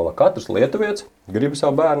basketbolā. Katrs lietuvietis grib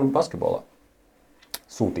savu bērnu basketbolā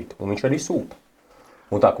sūtīt, un viņš arī sūta.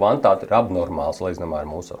 Un tā kvantitāte ir abnormāla salīdzinājumā ar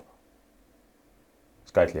mūsu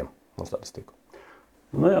skaitļiem un statistiku.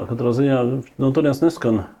 Jā, katrā ziņā no turienes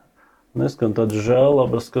neskan tādas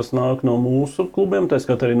žēlabas, kas nāk no mūsu klubiem, tā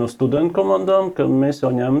skaitā arī no studentu komandām, ka mēs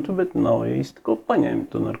jau ņemtu, bet nav īsti ko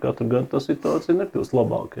paņemt. Un ar katru gadu tā situācija nekļūst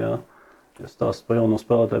labāk. Jā. Es stāstu par jauno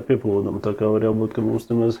spēlētāju pieplūdumu, tā kā var jau būt, ka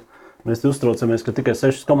mēs uztraucamies, ka tikai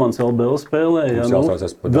 6 komandas LBL spēlē. Jā,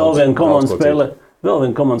 vēl viena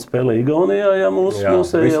komanda spēlē Igaunijā, ja mūsu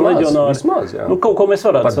leģionāri. Vismaz, jā. Kaut ko mēs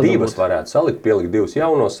varētu sadalīt. Pat 2 varētu salikt, pielikt 2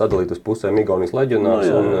 jaunos, sadalīt uz pusēm Igaunijas leģionārs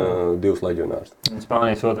un 2 leģionārs.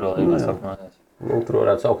 Spānijas otro līnijas apmājās. Tur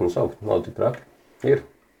varētu saukt, nav tik traki. Ir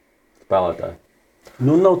spēlētāji.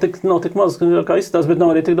 Nav tik maz, kā izstāst, bet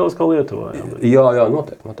nav arī tik daudz kā Lietuvā. Jā,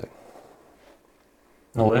 noteikti.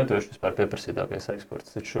 Lietuvieši vispār pieprasītākais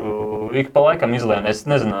eksports. Taču ik pa laikam izlēma, es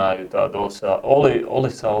nezināju tādu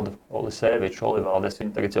Olisaldu, Oliseviču, Olivaldes.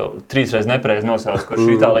 Viņi tagad jau 3 reizes nepareizi nosauc,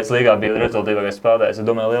 kurš Itālijas līgā bija rezultātīvākais spēlētājs. Es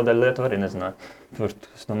domāju, liela daļa Lietuva arī nezināja.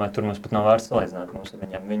 Es domāju, tur mums pat nav vērts salīdzināt mums ar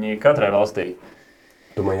viņiem. Viņi katrai valstī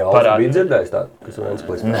parādīja. Bija dzirdējis tādu, kas ir viens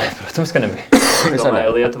plīsīs? Nē, protams, ka nebija. Es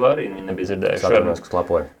domāju, Lietuva arī viņi nebija dzirdējuši. Sadarbies, kas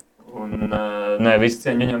klapoja. Un, visi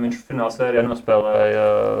cieņi viņam, viņš fināla sērijā nospēlēja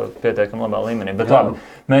pietiekami labā līmenī. Bet labi,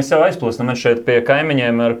 mēs jau aizplūstam šeit pie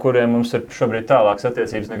kaimiņiem, ar kuriem mums ir šobrīd tālākas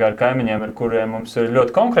attiecības nekā ar kaimiņiem, ar kuriem mums ir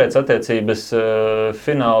ļoti konkrētas attiecības.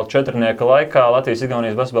 Fināla 4. laikā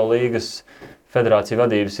Latvijas-Igaunijas basketbola līgas federācija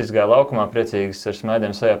vadības izgāja laukumā, priecīgas ar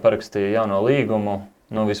smaidiem sajā parakstīja jauno līgumu.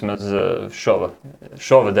 Vismaz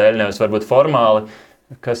šova dēļ, nevis varbūt formāli,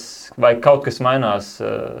 vai kaut kas mainās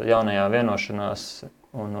jaunajā vienošanās.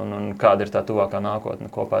 Un kāda ir tā tuvākā nākotne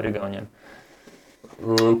kopā ar Igauniem?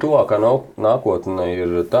 Tuvākā nākotne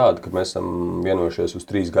ir tāda, ka mēs esam vienojušies uz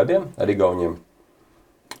 3 gadiem ar Igauniem.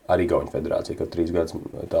 Ar Igauņu federāciju, ka 3 gadus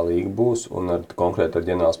tā līga būs, un konkrēti ar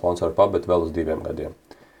ģenerālu sponsoru Pabet vēl uz 2 gadiem.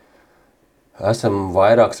 Esam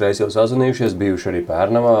vairākas reizes jau sazvanījušies, bijuši arī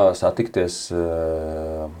Pērnavā, satikties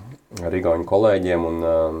ar igauņu kolēģiem un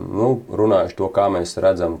runājuši to, kā mēs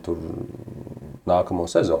redzam tur nākamo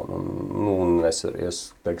sezonu. Un es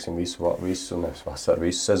teiksim,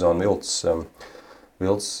 visu sezonu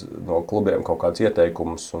vilc no klubiem kaut kāds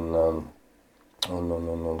ieteikums un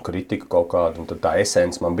kritika kaut kāda. Un tad tā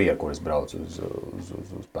esence man bija, kur es braucu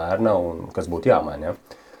uz Pērnavu un kas būtu jāmaina. Ja?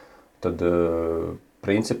 Tad,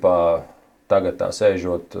 principā, tagad tā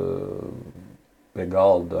sēžot pie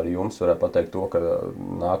galda ar jums, varētu pateikt to, ka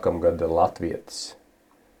nākamgad latvietis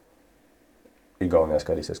Igaunijā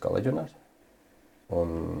skatīsies kā leģionārs un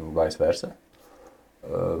vice versa.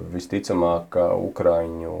 Visticamāk, ka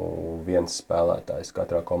ukraiņu viens spēlētājs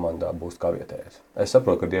katrā komandā būs kā vietējais. Es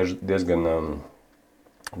saprotu, ka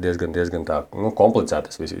diezgan tā komplicēti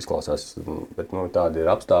tas viss izklausās, bet tādi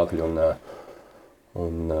ir apstākļi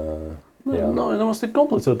Nav tik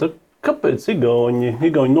komplicēti. Kāpēc Igauni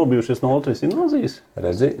nobijušies no Latvijas invāzijas?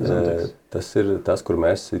 Redzi, tas ir tas, kur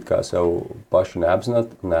mēs it kā sev paši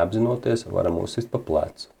neapzinoties varam uzsist pa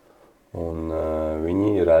plecu. Un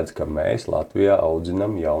viņi redz, ka mēs Latvijā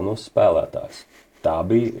audzinam jaunos spēlētājus. Tas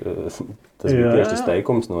bija tieši tas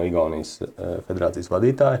teikums no Igaunijas federācijas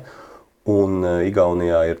vadītāja. Un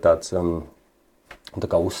Igaunijā ir tāds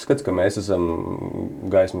uzskats, ka mēs esam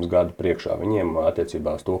gaismas gadu priekšā viņiem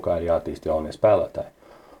attiecībā uz to, kā ir jātīst jaunie spēlētāji.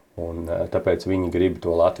 Un tāpēc viņi grib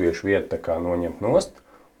to latviešu vietu tā kā noņemt nost,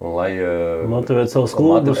 un lai motivēt savus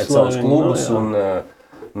klubus. Un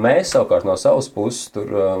mēs savukārt no savas puses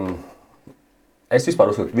tur, es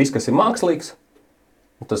vispār uzskatu, viss, kas ir mākslīgs,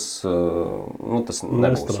 tas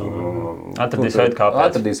nebūs. Atradīs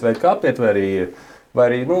veidu kāpēt, vai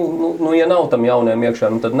arī ja nav tam jaunajam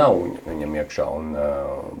iekšā, tad nav viņam iekšā.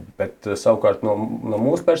 Bet savukārt no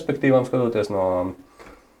mūsu perspektīvām skatoties,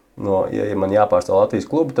 ja man jāpārstāv Latvijas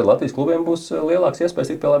klubu, tad Latvijas klubiem būs lielāks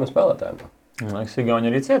iespējas tikt pie labiem spēlētājiem. Man liekas,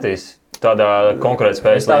 Igauni arī cietīs tādā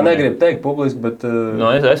konkurētspējas. Es tā negribu teikt publiski, bet...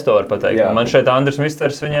 es to varu pateikt. Jā. Man šeit Andris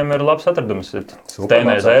Misters, viņiem ir labs atradums.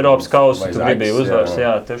 Tēmēs Eiropas kausu, tu gribīji uzvars,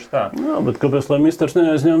 jā, tieši tā. Jā, bet kāpēc, lai Misters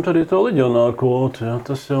neaizņemtu arī to leģionāru kvotu? Jā,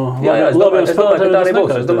 tas jau... Es domāju,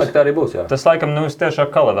 ka tā arī būs, jā. Tas laikam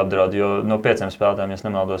tiešām Kalevu apdraud, jo no 5 spēlētājiem, ja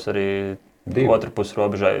nemaldos, arī otru pusi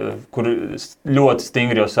robežai, kur ļoti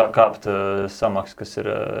stingri jau sāk kāpt samaksa, kas ir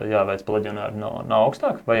jāveic pa leģionāru, nav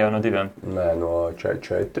augstāk vai jau no 2? Nē, no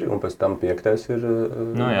 4, un pēc tam 5 ir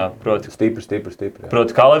proti, stipri.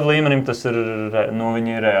 Proti, Kalevu līmenim tas ir,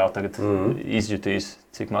 viņi ir reāli tagad izjutīs,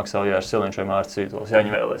 cik maksā Jārs Siliņš vai Mārcis Vītols, ja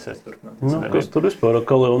viņi vēlēsies tur. Kas tur vispār ar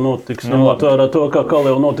Kalevu notiks? Ņemot vērā to, kā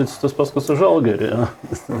Kalevu noticis tas pats, kas ar Žalgiri.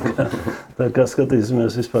 Tā kā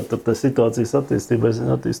skatīsimies vispār, tad tā situācijas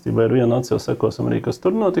attīstībai ir viena jau sekosim arī, kas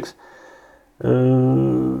tur notiks.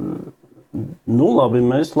 Labi,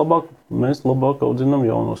 mēs labāk audzinām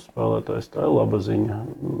jaunos spēlētājus. Tā ir laba ziņa.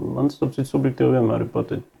 Man starp citu subjektīvi vienmēr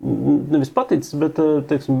ir nevis paticis, bet,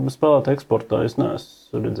 teiksim, spēlētāju eksportā es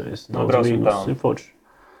neesmu redzējis daudz vīnus.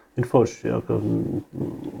 Ir forši, jā, ka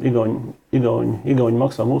Igauni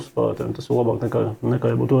maksā mūsu spēlētājiem. Tas ir labāk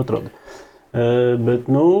nekā ja būtu otrādi. Bet,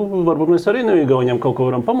 varbūt mēs arī no Igauniem kaut ko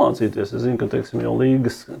varam pamācīties. Es zinu, ka, teiksim, jau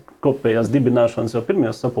līgas kopējās dibināšanas jau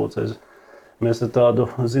pirmajās sapulcēs mēs ar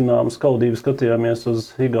tādu zināmu skaudību skatījāmies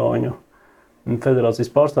uz Igauņu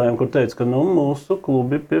federācijas pārstāvjiem, kur teica, ka mūsu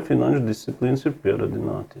klubi pie finanšu disciplīnas ir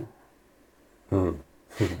pieradināti.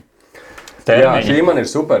 Jā, šī man ir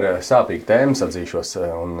super sāpīga tēma, atzīšos.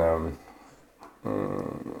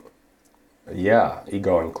 Jā,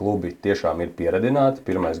 Igauņu klubi tiešām ir pieradināti.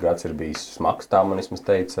 Pirmais gads ir bijis smags, tā man vismaz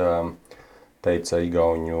teica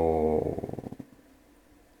Igauņu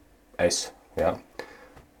jā.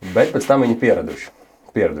 Bet pēc tam viņi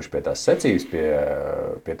pieraduši pie tās secības,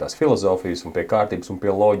 pie tās filozofijas un pie kārtības un pie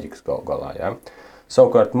loģikas galā. Jā.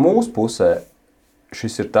 Savukārt mūsu pusē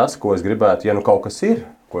šis ir tas, ko es gribētu, ja kaut kas ir,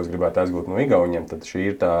 ko es gribētu aizgūt no Igauņiem, tad šī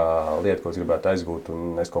ir tā lieta, ko es gribētu aizgūt,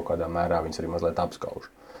 un es kaut kādā mērā viņus arī mazliet apskaužu.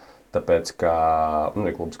 Tāpēc, ka,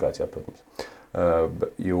 ir klubu skaits, jā, protams,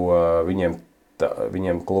 jo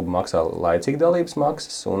viņiem klubu maksā laicīgi dalības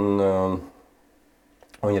maksas, un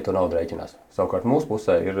ja tu naudu rēķinās. Savukārt mūsu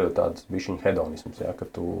pusē ir tāds bišķiņ hedonisms, jā, ka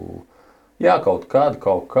tu, kaut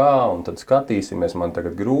kā, un tad skatīsimies, man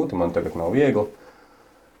tagad grūti, man tagad nav viegli.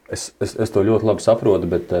 Es to ļoti labi saprotu,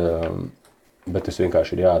 bet tas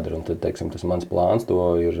vienkārši ir jādara, un tad, teiksim, tas mans plāns to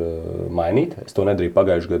ir mainīt. Es to nedarīju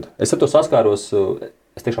pagājušajā gadā. Es ar to saskāros.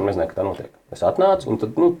 Es tiešām nezināju, ka tā notiek. Es atnācu, un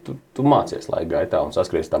tad tu mācies laika gaitā un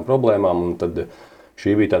saskries tām problēmām. Un tad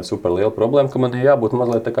šī bija tāda super liela problēma, ka man ir jābūt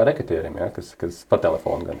mazliet tā kā reketierim, ja, kas pa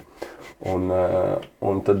telefonu gan.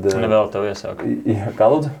 Un tad... Nevēl tev iesaukt. Jā, kā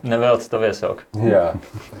lūdzu? Nevēl tev iesaukt. Jā.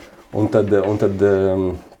 Un tad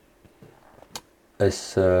es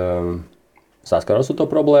saskaros ar to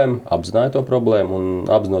problēmu, apzināju to problēmu un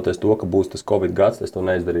apzinoties to, ka būs tas Covid gads, es to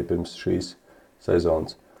neizdarīju pirms šīs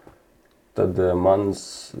sezonas. Tad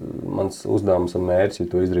mans uzdevums un mērķis ir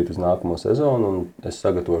to izdarīt uz nākamo sezonu, un es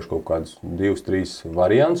sagatavošu kaut kādus 2-3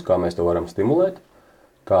 variantus, kā mēs to varam stimulēt,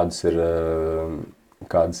 kādas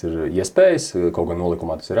ir iespējas, kaut gan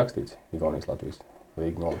nolikumā tas ir rakstīts, Igaunijas Latvijas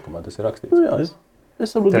līga nolikumā tas ir rakstīts. Nu, jā, es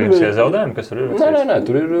Tev ir šie zaudējumi, kas tur ir rakstīts? Nē,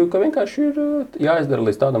 tur ir, ka vienkārši ir jāizdara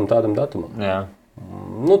līdz tādam datumam. Jā.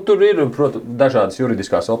 Nu, tur ir, protams, dažādas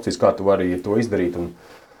juridiskās opcijas, kā tu vari to izdarīt, un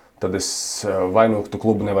tad vai nu tu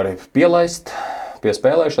klubu nevari pielaist pie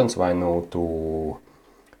spēlēšanas, vai nu tu,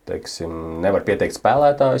 teiksim, nevar pieteikt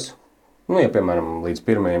spēlētājus. Nu, ja, piemēram, līdz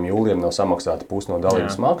 1. jūlijam nav samaksāta pusi no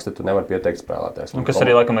dalības maksas, tad tu nevari pieteikt spēlētājus. Kas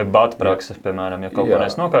arī laikam ir bāta prakses, piemēram, ja kaut ko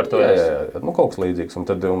neesi nokārtojies. Jā, nu, kaut kas līdzīgs. Un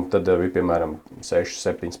tad ir, piemēram,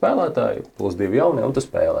 6-7 spēlētāji plus 2 jaunie, un tu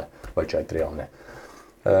spēlē, vai 4 jaunie.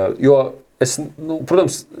 Jo es,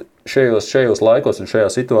 protams, šajos laikos un šajā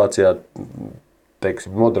situācijā,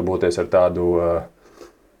 teiksim, nodarboties ar tādu,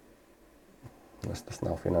 tas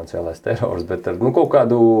nav finansiālais terors, bet ar kaut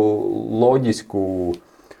kādu loģisku,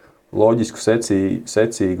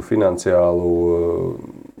 secīgu finansiālu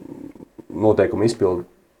noteikumu izpildu,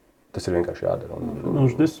 tas ir vienkārši jādara.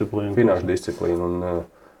 Finanšu disciplīna.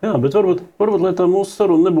 Jā, bet varbūt lai tā mūsu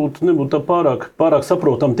saruna nebūtu tā pārāk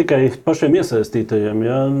saprotama tikai pašiem iesaistītajiem.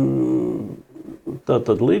 Ja?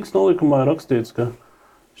 Tātad līgas nolikumā ir rakstīts, ka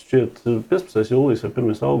šķiet 15. jūlijas vai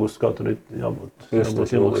 1. augusts, kā tur ir jābūt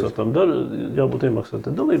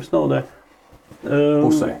iemaksātam dalības naudai.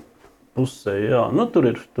 Pusē, jā. Nu, tur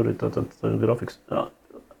ir tātad grafiks.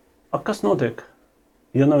 Kas notiek,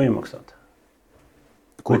 ja nav iemaksāta?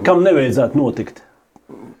 Kam nevajadzētu notikt?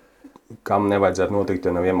 Kam nevajadzētu notikt,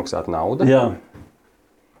 ja nav iemaksāta nauda? Jā.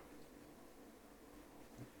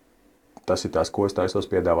 Tas ir tas, ko es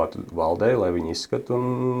taisos piedāvāt valdei, lai viņi izskata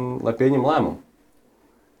un lai pieņem lēmumu.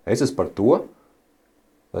 Es esmu par to,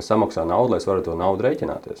 lai samaksā naudu, lai es varu to naudu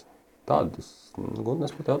rēķināties. Tādas gudnes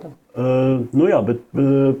pat jautājumu. Nu jā, bet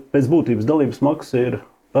pēc būtības dalības maksa ir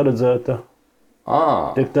paredzēta,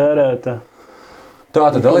 tiek tērēta.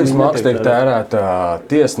 Tātad dalības maksa tiek tērēta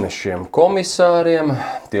tiesnešiem, komisāriem,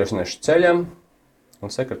 tiesnešu ceļam un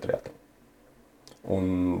sekretariātam. Un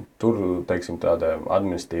tur, teiksim, tādām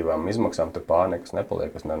administratīvām izmaksām tur pār nekas nepaliek,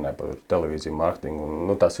 kas nerunāja par televīziju, mārketingu.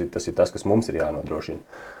 Nu, tas ir tas, kas mums ir jānodrošina.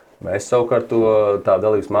 Mēs savukārt tā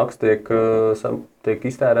dalības maksa tiek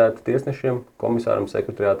iztērēta tiesnešiem, komisāram,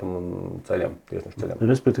 sekretariātam un ceļam, tiesnešu ceļam.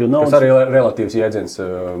 Tas arī relatīvs jēdziens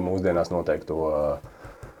mūsdienās noteikti to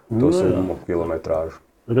summu kilometrāžu.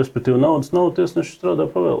 Respektīvi, naudas nav, tiesneši strādā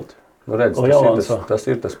pavelti. Nu, redz, tas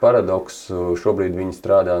ir tas paradoks. Šobrīd viņi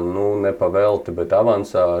strādā ne pavelti, bet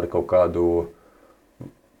avansā ar kaut kādu.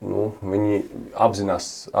 Viņi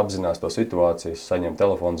apzinās to situāciju, saņem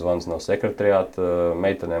telefonu zvans no sekretariāta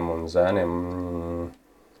meitenēm un zēniem.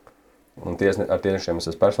 Un ar tiesnešiem es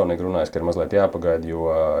esmu personīgi runājis, ka ir mazliet jāpagaida, jo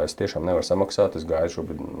es tiešām nevaru samaksāt. Es gaidu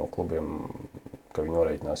šobrīd no klubiem, ka viņi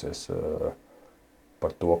norēķināsies par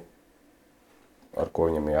to, ar ko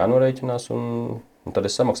viņam jānorēķinās, un tad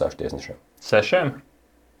es samaksāšu tiesnešiem. 6?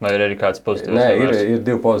 Vai ir arī kāds pozitīvs? Nē, ir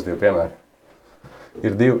 2 pozitīvi piemēri.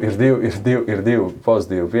 Ir divi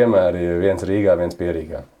pozitīvi piemēri, viens Rīgā, viens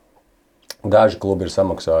Pierīgā. Daži klubi ir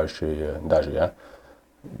samaksājuši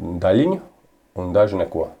daļiņu un daži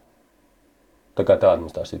neko. Tā kā tāda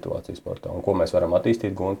mums tā situācija sportā. Un ko mēs varam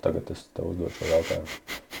attīstīt, Gunta, tagad es tev uzdošu šo jautājumu.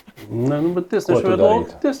 Nē, bet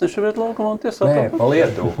tiesneši viet laukumā un tiesā. Nē, pa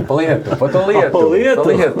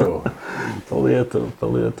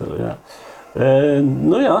Lietuvu, jā.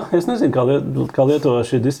 Jā, es nezinu, kā Lietuvā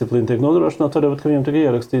šī disciplīna tiek nodrošināta, varbūt, ka viņiem tiek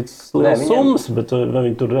ierakstīts liels summas, bet vai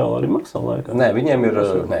viņi tur reāli arī maksā laikā? Nē, viņiem ir,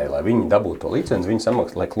 lai viņi dabūtu to licenci, viņi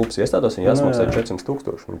samaksā, lai klubs iestātos, viņi jāsamaksā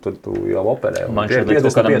 400,000, un tad tu jau operē. Man šeit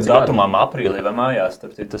līdz kādam datumam aprīlī vai mājās,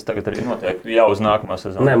 tas tagad arī notiek jau uz nākamā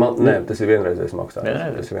sezonu. Nē, tas ir vienreizējs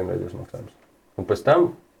maksājums. Un pēc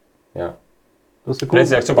tam, jā.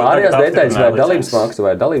 Pārējās detaļas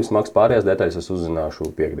vai dalības maksa pārējās detaļas es uzzināšu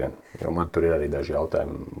piekdien, jo man tur ir arī daži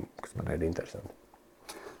jautājumi, kas man ir interesanti.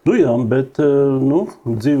 Nu jā, bet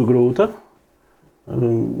dzīve grūta.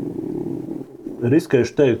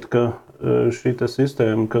 Riskēšu teikt, ka šī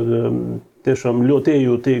sistēma, kad tiešām ļoti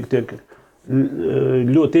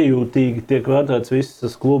iejūtīgi tiek vērtēts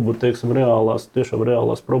visas klubu, teiksim, reālās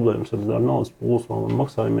problēmas ar naudas plūsmām un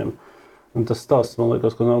maksājumiem. Un tas stāsts, man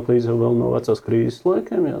liekas, ka nāk līdz vēl no vecās krīzes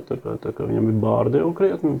laikiem, jā, tā kā viņam ir bārdi jau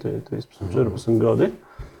krietni, tie 13, 14 gadi.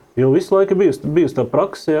 Jo visu laiku bijusi tā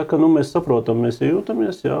praksa, ja, ka mēs saprotam, mēs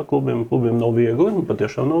jūtamies, ja klubiem nav viegli,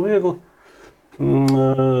 patiešām nav viegli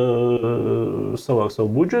savākt savu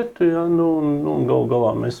budžetu. Ja, gal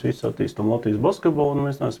galā mēs visi attīstam Latvijas basketbolu, un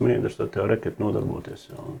mēs neesam ieinteresēti ar reketu nodarboties.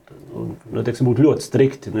 Ja, teiksim, būtu ļoti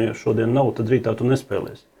strikti, ja šodien nav, tad rītā tu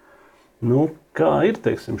nespēlēsi. Kā ir,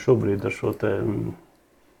 teiksim, šobrīd ar šo te,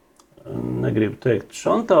 negribu teikt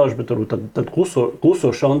šantāžu, bet varbūt tad kluso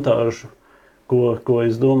šantāžu, ko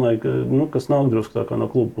es domāju, ka, kas nāk drusku tā kā no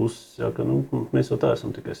kluba puses, ja, ka mēs jau tā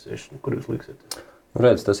esam tikai 6, kur jūs liksiet?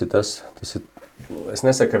 Redz, tas ir. Es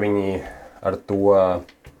nesaku, ka viņi ar to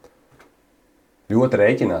ļoti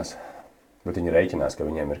rēķinās, bet viņi rēķinās, ka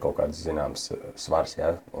viņiem ir kaut kāds zināms svars, ja,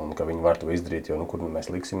 un ka viņi var to izdarīt, jo kur mēs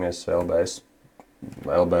liksimies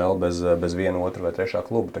LBL bez viena, otra vai trešā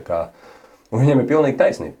kluba. Tā kā, un viņiem ir pilnīgi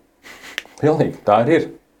taisnība. Pilnīgi, tā ir.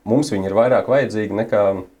 Mums viņi ir vairāk vajadzīgi nekā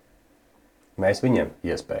mēs viņiem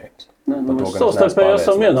iespējams. Mēs savstarpēji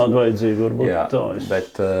esam vienādi vajadzīgi, varbūt jā, tā.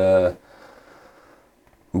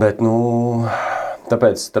 Bet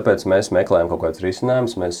tāpēc mēs meklējam kaut kādus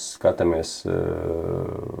risinājumus, mēs skatāmies,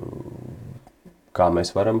 kā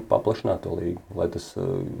mēs varam paplašināt to līgu. Lai tas,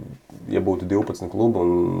 ja būtu 12 klubu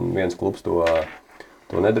un viens klubs to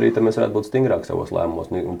nedarīt, tad mēs varētu būt stingrāk savos lēmumos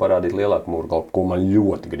un parādīt lielāku mūru, ko man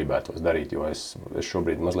ļoti gribētos darīt, jo es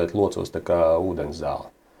šobrīd mazliet locos tā kā ūdens zāle.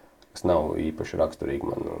 Tas nav īpaši raksturīgi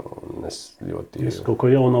man. Es kaut ko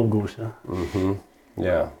jaunu apgūs, jā?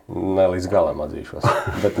 Jā, ne līdz galam atzīšos,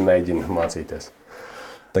 bet mēģinu mācīties.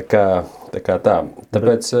 Tā kā tā.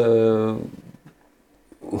 Tāpēc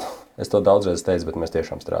es to daudzreiz teicu, bet mēs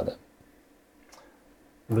tiešām strādājam.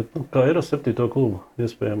 Bet kā ir ar 7. klubu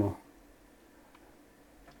iespējamo?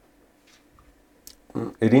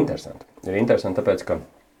 Ir interesanti. Ir interesanti, tāpēc, ka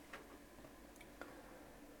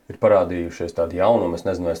ir parādījušies tādi jaunumi. Es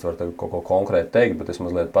nezinu, vai es varu kaut ko konkrēti teikt, bet es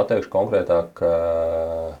mazliet pateikšu konkrētāk, ka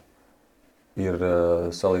ir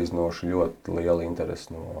salīdzinoši ļoti liela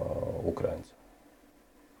interese no Ukrainas.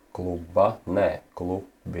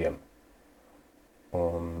 Klubiem.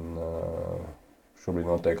 Un šobrīd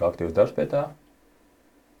notiek aktīvs darbs pie tā.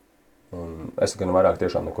 Un es gan vairāk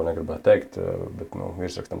tiešām neko negribētu teikt, bet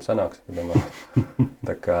virsrakstam sanāks.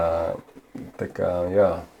 Tā kā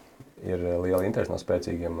jā, ir liela interese no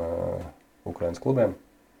spēcīgiem Ukrainas klubiem.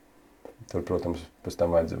 Tur, protams, pēc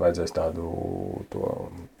tam vajadzēs tādu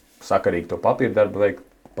sakarīgu to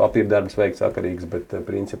papīrdarbus veikt sakarīgs, bet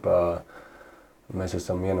principā mēs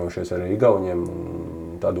esam vienojušies ar Igauņiem.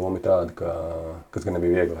 Tā doma ir tāda, kas gan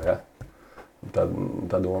nebija viegla, ja? Tā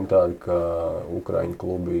doma tāda, ka Ukraiņu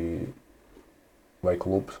klubi vai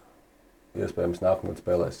klubs iespējams nākamgad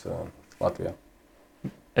spēlēs Latvijā.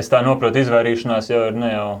 Es tā noprotu, izvairīšanās jau ir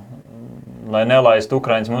ne jau, lai nelaistu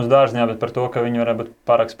Ukraiņus mūsu dārziņā, bet par to, ka viņi varētu būt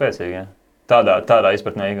pārāk spēcīgi. Ja? Tādā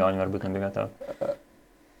izpratnē Igauņi varbūt nebija gatavi.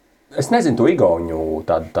 Es nezinu to Igauņu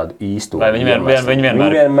tādu īstu. Vai viņi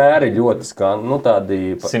vienmēr ir ļoti skan, tādi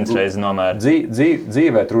 100 reizes nomēri.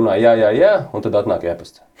 Dzīvēt runā jā, un tad atnāk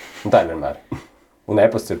e-pasts. Un tā ir vienmēr. Un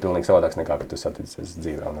e-pasts ir pilnīgi savādāks nekā, kad tu saticies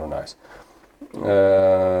dzīvē un runājas.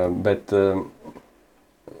 Bet,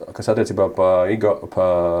 kas attiecībā pa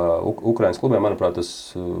Ukrainas klubiem, manuprāt,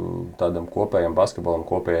 tas tādam kopējam basketbolam,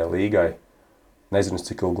 kopējai līgai, nezinu,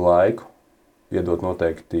 cik ilgu laiku, iedot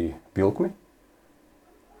noteikti pilkmi,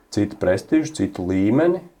 citu prestižu, citu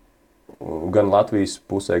līmeni, gan Latvijas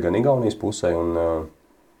pusē, gan Igaunijas pusē, un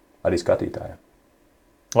arī skatītājiem.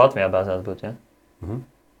 Latvijā bāzās būt, ja?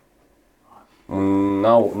 Un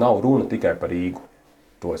nav runa tikai par Rīgu.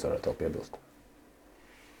 To es varētu vēl piebilst.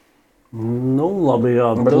 Labi,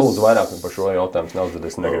 jā. Bet lūdzu, vairāk par šo jautājumu neuzdod,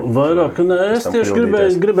 es negribu. Vairāk, es tieši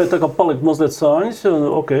gribēju tā kā palikt mazliet sāņas,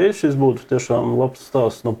 jo, šis būtu tiešām labs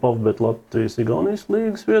stāsts no PAF, bet Latvijas-Igaunijas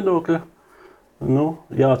līgas viedokļa.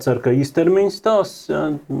 Jācer, ka īstermiņa stāsts,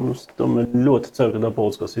 jā, tomēr ļoti ceru, ka tā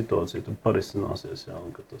politiskā situācija tur parisināsies, jā,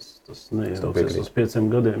 ka tas neiedausies uz 5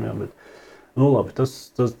 gadiem, jā, bet, labi,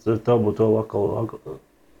 tā būtu vēl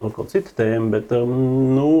atkal cita tēma, bet,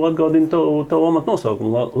 atgādinu tavu amatu nosaukumu,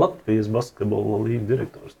 Latvijas basketbola līga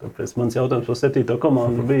direktors, tāpēc mans jautājums par 7.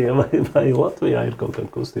 komandu bija, vai Latvijā ir kaut kāda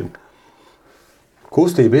kustība?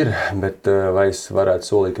 Kustība ir, bet vai es varētu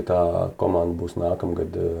solīt, ka tā komanda būs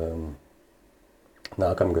nākamgad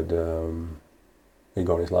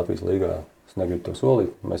Igaunijas Latvijas līgā, es negribu to solīt.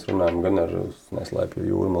 Mēs runājam gan ar Neslēpju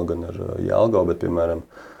Jūrmalu, gan ar Jelgavu, bet, piemēram,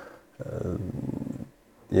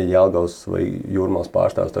 ja Jelgavas vai Jūrmālas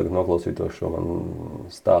pārstāvs tagad noklausītos šo man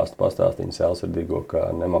pastāst viņa sēlsirdīgo, ka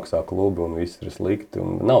nemaksā klubi un viss ir slikti,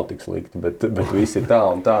 un nav tik slikti, bet viss ir tā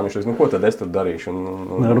un tā, un viņš teiks, ko tad es tur darīšu?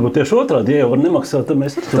 Varbūt tieši otrādi, ja jau var nemaksāt, tad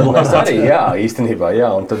mēs arī, jā, īstenībā, jā,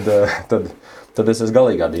 un tad es esmu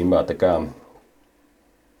galīgā dimbā, tā kā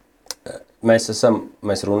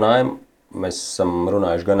mēs runājam, mēs esam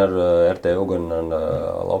runājuši gan ar RTU, gan ar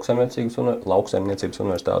Lauksaimniecības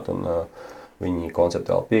universitāti, un viņi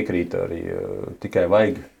konceptuāli piekrīt arī, tikai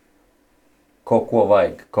vajag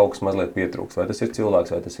kaut kas mazliet pietrūks. Vai tas ir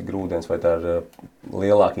cilvēks, vai tas ir grūdienis, vai tā ir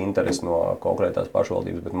lielāka interese no konkrētās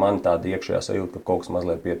pašvaldības, bet man tāda iekšējā sajūta, ka kaut kas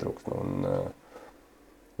mazliet pietrūks. Un,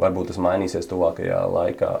 varbūt tas mainīsies tuvākajā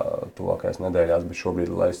laikā, tuvākajās nedēļās, bet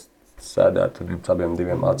šobrīd, lai es sēdētu abiem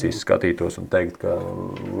diviem acīs skatītos un teikt, ka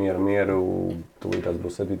mieru, tūlītās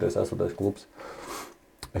būs 7. 8. klubs.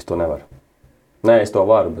 Es to nevaru. Nē, es to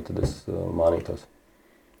varu, bet tad es mānītos.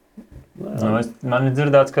 Man ir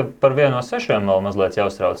dzirdēts, ka par 1 no 6 vēl mazliet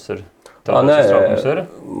jāuztrauc ir. Nē,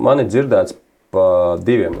 man ir dzirdēts pa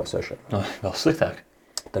 2 no 6. Vēl sliktāk.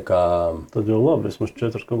 Tā kā... Tad jau labi, vismaz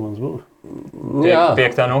 4 komandas būs. Jā.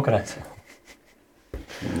 5. nokrēts.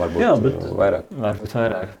 Varbūt vairāk. Varbūt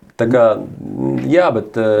vairāk. Tā kā, jā,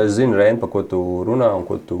 bet es zinu, Reini, pa ko tu runā un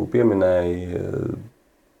ko tu pieminēji,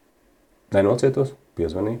 nenocietos,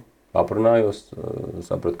 piezvanīju, aprunājos,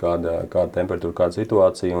 sapratu, kāda temperatūra, kāda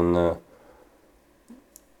situācija, un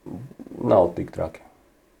nav tik traki.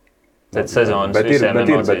 Tad sezonas visiem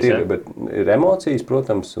emocijas, bet ir emocijas,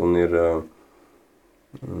 protams, un ir,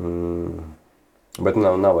 bet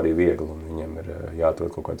nav arī viegli, un viņiem ir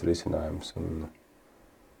jāatrod kaut kāds risinājums, un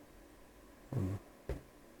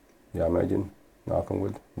jāmēģina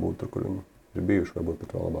nākamgad būt tur, kur viņi ir bijuši, varbūt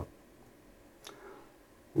pat vēl labāk.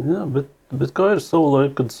 Jā, bet kā ir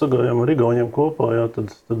savulaik, kad sagājām ar Igauniem kopā, jā,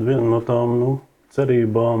 tad viena no tām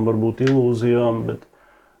cerībām, varbūt ilūzijām, bet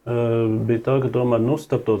bija tā, ka tomēr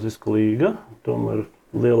starptautiska līga, tomēr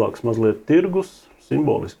lielāks mazliet tirgus,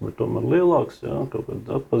 simboliski, bet tomēr lielāks, jā, kaut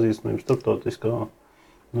kāda atpazīstamība starptautiskā,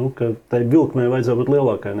 ka tai vilkmei vajadzētu būt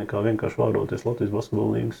lielākai nekā vienkārši vāroties Latvijas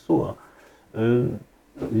basketbola līgas sulā.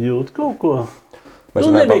 Jūt kaut ko?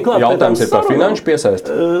 Jautājums ir par finanšu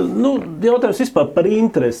piesaisti? Jautājums vispār par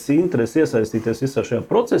interesi iesaistīties visā šajā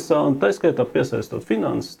procesā, un tā skaitā piesaistot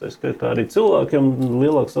finanses, tā skaitā arī cilvēkiem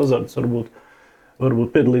lielāks azarts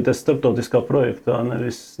varbūt piedalīties starptautiskā projektā,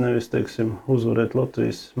 nevis teiksim, uzvarēt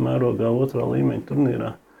Latvijas mērogā 2. līmeņa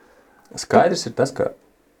turnīrā. Skaidrs ir tas, ka,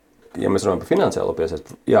 ja mēs runājam par finansiālo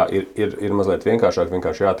piesaisti, jā, ir mazliet vienkāršāk,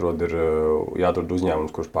 vienkārši jāatrod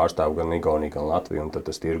uzņēmums, kurš pārstāv gan Igauniju, gan Latviju, un tad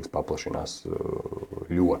tas tirgus paplašinās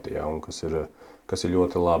ļoti, jā, un kas ir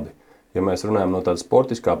ļoti labi. Ja mēs runājam no tāda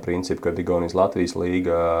sportiskā principa, kad Igaunijas Latvijas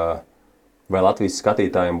līga vai Latvijas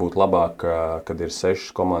skatītājiem būtu labāk, kad ir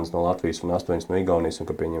 6 komandas no Latvijas un 8 no Igaunijas, un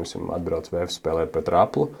ka, pieņemsim, atbrauc VF spēlēt pret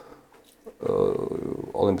Raplu,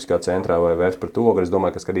 Olimpiskā centrā vai VF pret Ogri, es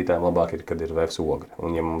domāju, ka skatītājiem labāk ir, kad ir VF Ogri.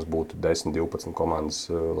 Un ja mums būtu 10-12 komandas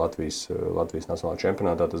Latvijas nacionālā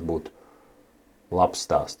čempionātā, tas būtu labs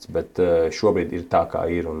stāsts. Bet šobrīd ir tā, kā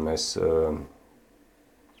ir, un mēs...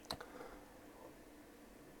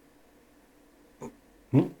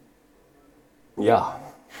 Jā.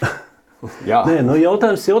 Jā. Nē,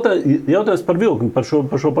 jautājums par vilkni, par šo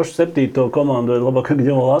pašu 7. komandu, vai labāk, kad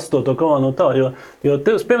jau 8. komandu un tā, jo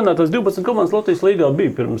tevis pieminētās 12 komandas Latvijas līgā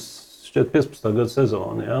bija pirms 15. gada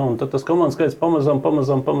sezona, ja, un tad tas komandas skaits pamazām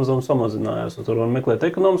samazinājās. Un tur var meklēt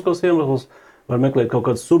ekonomiskos iemeslus, var meklēt kaut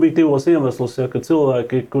kādus subjektīvos iemeslus, ja, ka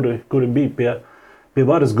cilvēki, kuri bija pie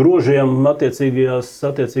varas grožiem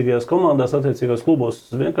attiecīgajās komandās, attiecīgajos klubos,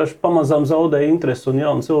 vienkārši pamazām zaudēja interesi un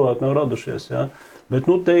jauni cilvēki nav radušies, ja. Bet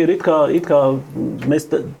te ir it kā mēs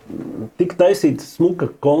tik taisīta smuka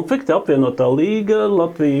konfekti, apvienotā līga,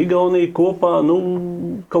 Latvija, Igaunija kopā,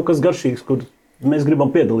 kaut kas garšīgs, kur mēs gribam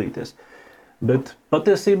piedalīties. Bet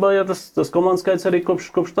patiesībā, ja tas komandas skaits arī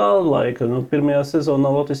kopš tā laika, pirmajā sezonā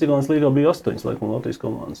Latvijas Igaunijas līgā bija 8 laikam Latvijas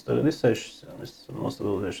komandas, tagad ir 6, ja, mēs esam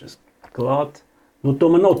nostabilizējušies klāt.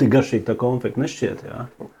 Tomēr nav tik garšīgi tā konfekti, nešķiet, jā.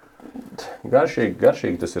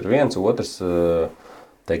 Garšīgi tas ir viens, otrs...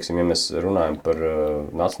 Teiksim, ja mēs runājam par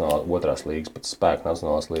nacionālās līgas, pat spēku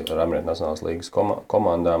nacionālās līgas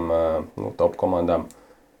komandām, top komandām,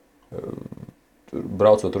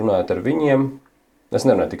 braucot runājot ar viņiem, es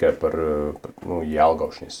nerunāju tikai par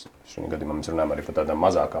Jelgavšņas. Šajā gadījumā mēs runājam arī par tādām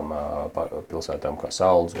mazākām pilsētām kā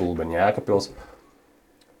Saldus, Gulbeņa, Jēkabpils.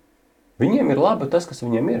 Viņiem ir labi tas, kas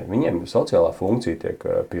viņiem ir. Viņiem sociālā funkcija tiek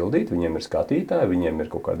pildīta, viņiem ir skatītāji, viņiem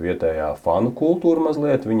ir kaut kāda vietējā fanu kultūra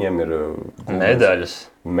mazliet, viņiem ir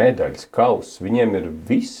medaļas, kauss, viņiem ir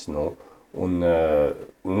viss, un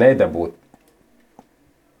nedabūt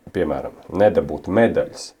piemēram, nedabūt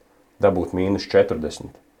medaļas, dabūt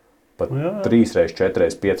 -40, pat 3 reizes, 4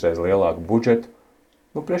 reizes, 5 reizes lielāku budžetu,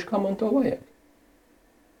 priekš kā man to vajag?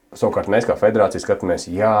 Savukārt mēs kā federācija skatāmies,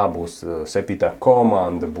 būs 7.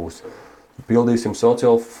 komanda, pildīsim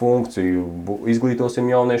sociālo funkciju, izglītosim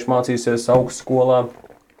jauniešu, mācīsies augstskolā,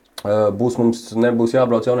 mums nebūs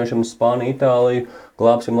jābrauc jauniešiem uz Spāniju, Itāliju,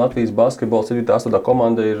 glābsim Latvijas basketbolu. 7.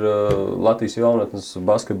 komanda ir Latvijas jaunatnes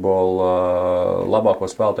basketbola labāko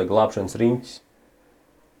spēlētāju glābšanas riņķis.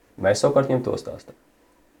 Mēs savukārt viņiem to stāstām.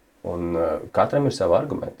 Un katram ir savi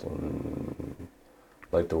argumenti.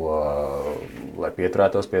 Lai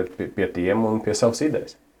pieturētos pie tiem un pie savas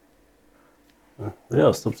idejas. Jā,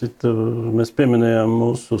 starp citu, mēs pieminējām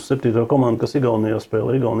mūsu 7. komandu, kas Igaunijā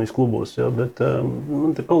spēlē, Igaunijas klubos, bet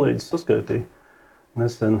man te kolēģis saskaitīja.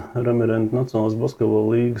 Nesen Remirenta Nacionālās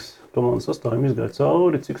basketbola līgas komandas sastāvim izgāja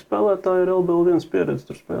cauri, cik spēlētāji ir LBL1 pieredze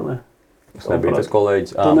tur spēlē. Tas nebija tas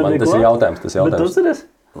kolēģis. Man tas ir jautājums. Bet tu atceries?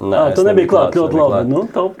 Tu nebija klāt, ļoti labi.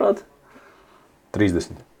 Tavuprāt?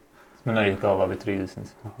 30. Man arī galvā bija 30.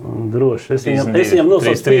 Droši. Es viņam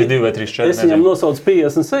nosaucu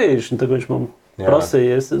 50, 60, tad viņš man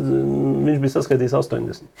prasīja. Viņš bija saskaitījis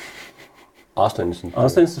 80.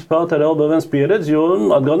 80 spēlētāji ar LB1 pieredzi, jo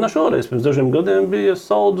atgādināšu vēlreiz, pirms dažiem gadiem bija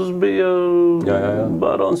Saldus, bija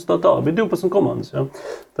Bērons, tā bija 12 komandas. Jā.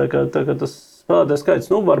 Tā kā tas spēlētāju skaits,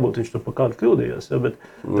 varbūt viņš tur pa kādu kļūdījās. Jā, bet,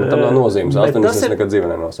 tam nav nozīmes, 80 nekad dzīvē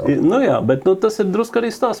nenosaukt. Bet tas ir drusku arī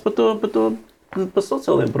stāsts par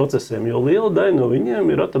sociālajiem procesiem, jo liela daļa no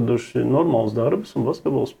viņiem ir atraduši normālus darbus un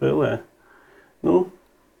basketbolu spēlē.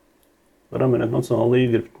 Remirenta Nacionālā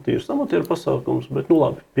līga ir tīri amatieru pasākums, bet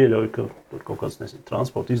labi, pieļauju, ka tur kaut kāds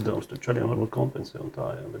transporta izdevums tur čaļiem varbūt kompensē un tā.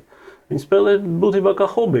 Jā, bet viņi spēlē būtībā kā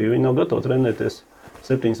hobiju, viņi nav gatavi trenēties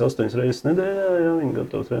 7-8 reizes nedēļā, jā, viņi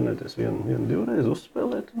gatavi trenēties 1-2 reizes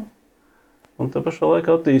uzspēlēt. Un tā pašā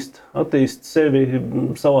laikā attīst sevi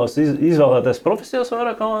savās izvēlētās profesijās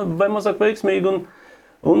vairāk vai mazāk veiksmīgi.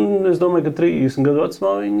 Un es domāju, ka 30 gadu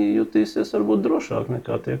vecumā viņi jutīsies varbūt drošāk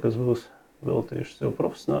nekā tie, kas būs veltījuši sev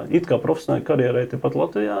profesionāli karjerai tepat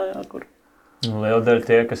Latvijā. Jā, kur. Liela daļa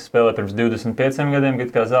tie, kas spēlē pirms 25 gadiem, kad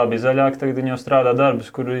kā zāle bija zaļāka, tagad viņi jau strādā darbus,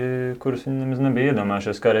 kurus viņi nemaz nebija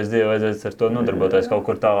iedomājušies. Kādreiz Dievu vajadzēs ar to nodarboties kaut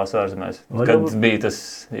kur tālās ārzemēs. Kad bija tas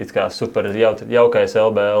super jaukais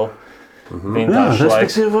LBL. Jā,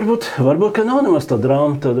 respektīvi, varbūt, ka nav nemaz tā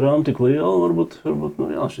drāma tik liela, varbūt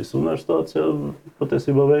šis universitātes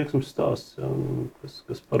patiesībā veiksmes stāsts,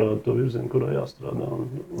 kas parāda to virzienu, kurā jāstrādā.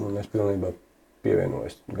 Es pilnībā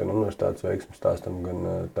pievienojos gan universitātes veiksmes stāstam,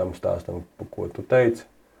 gan tam stāstam, par ko tu teici,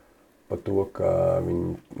 par to, ka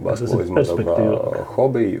viņi basketbolu izmanto kā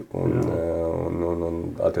hobiju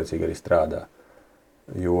un attiecīgi arī strādā.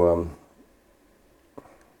 Jo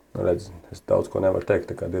redz, es daudz ko nevaru teikt,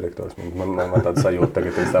 tā kā direktors. Man tāda sajūta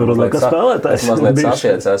tagad es mazliet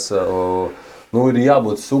sasiec. Ir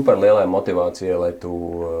jābūt super lielai motivācijai, lai tu,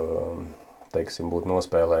 būtu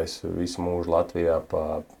nospēlējis visu mūžu Latvijā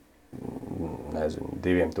pa,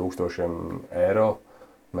 2000 eiro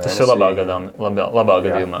mēnesī. Tas ir labā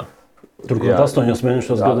gadījumā. Turklāt 8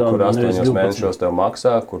 mēnešos gadā. Kur 8 mēnešos tev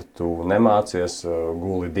maksā, kur tu nemācies,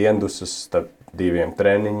 guli diendusus starp 2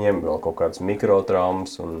 treniņiem, vēl kaut kādas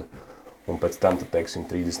mikrotraumas, un pēc tam,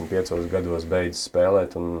 35 gados beidzis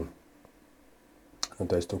spēlēt, un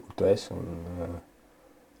tu esi tur, kur tu esi.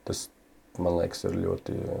 Tas, man liekas, ir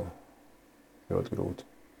ļoti, ļoti grūti.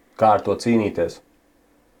 Kā ar to cīnīties?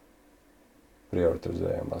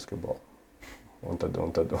 Prioritizējam basketbolu. Un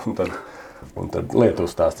tad lietu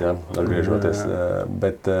stāsts, atgriežoties.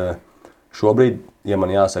 Bet šobrīd, ja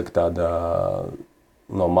man jāsaka tāda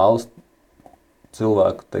no malas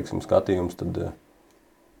cilvēku, skatījums, tad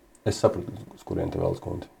es sapratu, uz kurien te vēl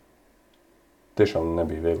skundi. Tiešām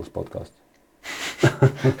nebija viegls podcasts.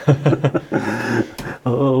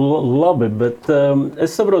 Labi, bet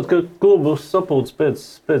es saprotu, ka klubu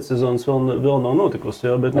sapulces pēc sezonas vēl nav notikusi.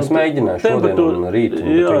 Jā, bet, es mēģināju šodien un rīt, bet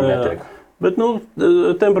viņi netiek. Bet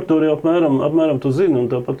temperatūra jau apmēram tu zini, un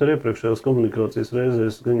tāpat ar iepriekšējās komunikācijas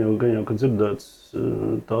reizēs gan jau kad dzirdēts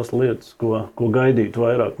tās lietas, ko gaidīt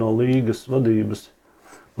vairāk no līgas vadības,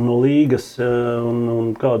 no līgas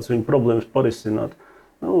un kādas viņa problēmas parisināt.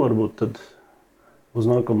 Varbūt tad uz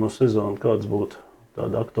nākamo sezonu kāds būtu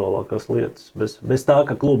tāda aktuālākās lietas. Bez tā,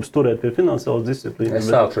 ka klubus turēt pie finansiālas disciplīnas. Es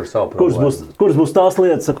sākšu ar savu problēmu. Kuras būs tās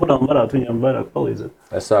lietas, ar kurām varētu viņam vairāk palīdzēt?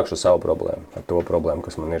 Es sākšu ar savu problēmu. Ar to problēmu,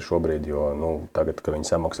 kas man ir šobrīd, jo tagad, kad viņi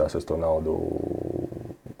samaksās to naudu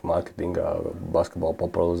mārketingā, basketbola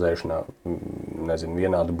popularizēšanā,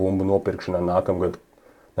 vienādu bumbu nopirkšanā nākamgad,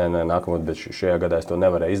 bet šajā gadā es to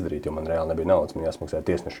nevarēju izdarīt, jo man reāli nebija naudas, man jāsmaksā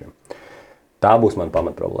tiesnešiem. Tā būs mana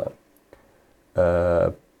pamatproblēma.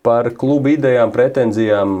 Par klubu idejām,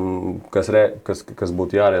 pretenzijām, kas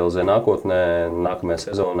būtu jārealizē nākotnē, nākamajā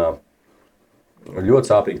sezonā. Ļoti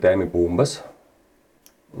sāpīgi tēma ir bumbas.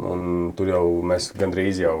 Un tur jau mēs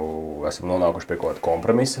gandrīz jau esam nonākuši pie kaut kāda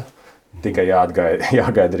kompromisa. Tikai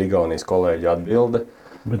jāgaida Igaunijas kolēģi atbilde.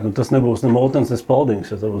 Bet tas nebūs ne Moltens, ne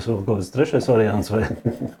Spaldings, ja tas būs vēl kaut kāds trešais variants.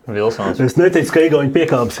 Vilsons. Es neticu, ka Igauni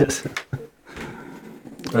piekāpsies.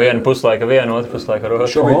 Viena puslaika viena, otra puslaika ar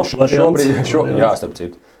otru. Jā, starp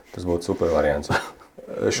citu, tas būtu super variants.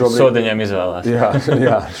 Sodiņiem izvēlēs.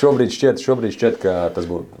 Jā, šobrīd šķiet, ka tas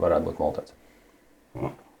varētu būt Moltens.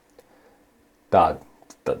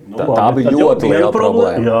 Tā bija ļoti liela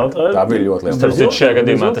problēma. Jā, tā bija ļoti liela problēma. Šajā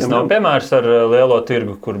gadījumā tas nav piemērs ar lielo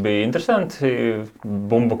tirgu, kur bija interesanti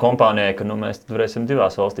bumbu kompānijai, ka mēs varēsim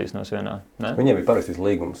divās valstīs no vienā. Ne? Viņiem bija parakstīts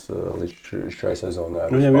līgums līdz šai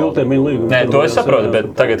sezonai. Viņiem ilgtermiņa līgums. Nē, to es saprotu,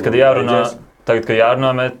 bet tagad, kad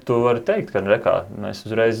jārunā, tu vari teikt, ka mēs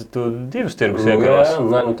uzreiz divus tirgus ieguvās.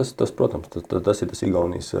 Tas, protams, tas ir tas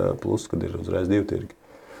Igaunijas plus, kad ir uzreiz divi tirgi.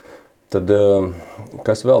 Tad,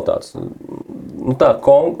 kas vēl tāds?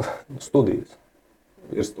 Studijas.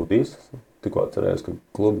 Ir studijas. Tikko atcerējos, ka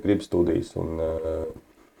klubi grib studijas un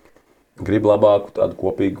grib labāku tādu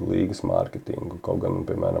kopīgu līgas mārketingu. Kaut gan,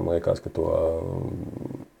 piemēram, liekas, ka to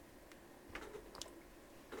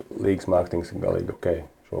līgas mārketings ir galīgi ok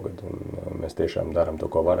šogad. Un mēs tiešām darām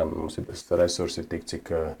to, ko varam. Mums ir tas resursi tik,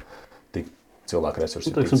 cik cilvēku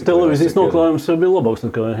resursi. Televīzijas noklājums jau bija labāks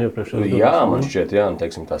nekā iepriekšējās gados. Jā, man šķiet,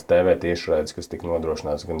 tās TV tiešraides, kas tika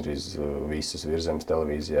nodrošināts gandrīz visas Virzemes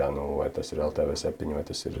televīzijā, vai tas ir LTV7, vai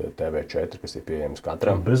tas ir TV4, kas ir pieejams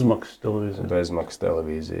katram. Bezmaksas televīzija. Bezmaksas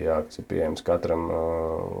televīzija, jā, kas ir pieejams katram.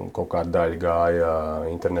 Kaut kāda daļa gāja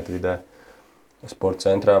internetu vidē, sporta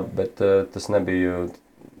centrā, bet tas nebija,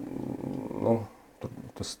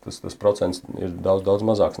 tas procents ir daudz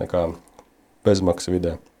mazāks nekā bezmaksas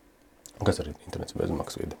vidē. Kas arī internets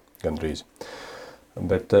bezmaksas vide, gandrīz.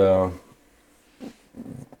 Bet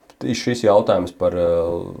šis jautājums par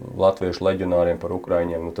latviešu leģionāriem, par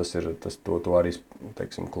ukraiņiem, to arī,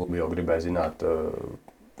 teiksim, klubi jau gribēja zināt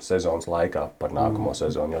sezonas laikā par nākamo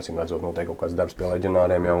sezonu. Jāsim redzot, notiek kaut kāds darbs pie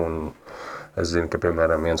leģionāriem jau, un es zinu, ka,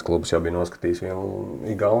 piemēram, viens klubs jau bija noskatījis vienu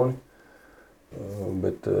Igauni.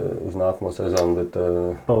 Bet uz nākamo sezonu,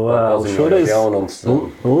 šoreiz jaunums.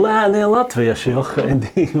 Lēnie latvieši,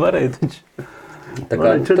 varēja taču. Tā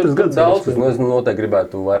kā daudz, es noteikti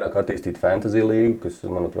gribētu vairāk attīstīt fantasy līgu, kas,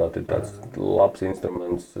 manuprāt, ir tāds labs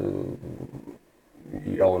instruments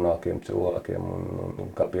jaunākiem cilvēkiem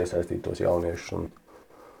un kā piesaistīt tos jauniešus.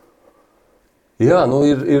 Jā,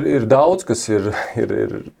 ir daudz, kas ir,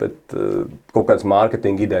 bet kaut kādas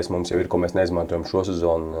mārketinga idejas mums jau ir, ko mēs neizmantojam šo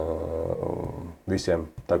sezonu visiem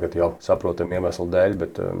tagad jau saprotam iemeslu dēļ,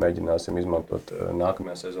 bet mēģināsim izmantot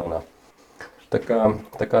nākamajā sezonā. Tā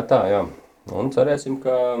kā, jā. Un cerēsim,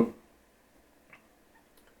 ka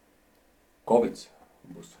Covid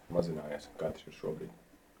būs mazinājies, kā tas ir šobrīd.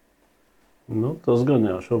 Tas gan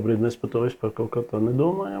jā, šobrīd mēs par to vispār kaut kā tā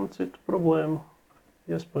nedomājam citu problēmu.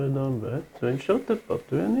 Iespējā, bet viņš jau tepat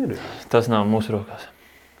vien ir. Tas nav mūsu rokās.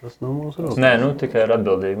 Nē, tikai ar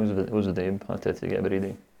atbildīgu uzvedību attiecīgajā brīdī.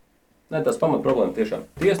 Nē, tas pamat problēma tiešām.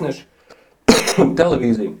 Tiesneši,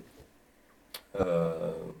 televīzija,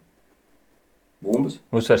 bumbas.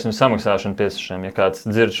 Uzsvērsim samaksāšanu tiesnešiem. Ja kāds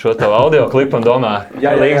dzird šo tavu audio klipu un domā,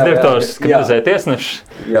 ka līgas direktors kritizēja tiesnešus.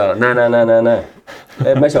 Jā, nē.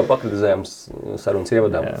 Mēs jau pakritizējām sarunas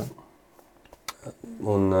ievadām.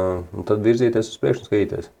 Un tad virzīties uz priekšu un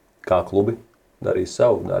skatīties, kā klubi darīs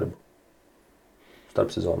savu darbu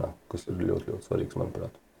starpsezonā, kas ir ļoti, ļoti svarīgs, manuprāt.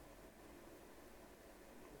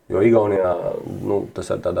 Jo Igaunijā, tas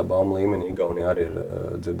ir tādā bauma līmenī, Igaunijā arī ir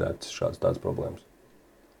dzirdētas tādas problēmas.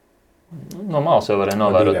 No malas jau varēja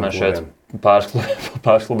novērot, mēs šeit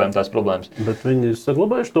pāris klubiem tās problēmas. Bet viņi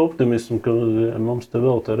saglabājuši to optimismu, ka mums te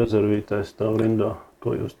vēl te rezervītais stāv rindā,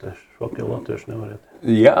 ko jūs te šokie latvieši nevariet.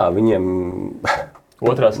 Jā, viņiem...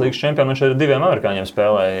 Otrās līgas čempioni šeit ar 2 amerikāņiem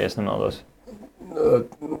spēlēja, ja es nemaldos.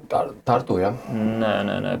 Tartu, jā?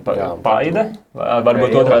 Nē. Paide?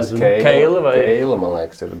 Varbūt otrās Keila vai... Keila, man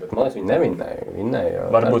liekas, ir, bet man liekas, viņi nevinnēja.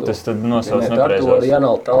 Varbūt tas tad nosauc nepareizos. Tartu ar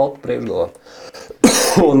Janālu Talpu priekšgalā.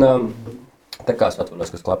 Un tā kā es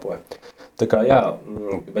atvainojos, kas klapoja. Tā kā, jā,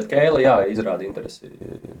 bet Keila, jā, izrāda interesi.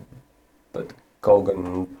 Bet kaut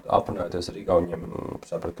gan aprunājoties ar Igauniem,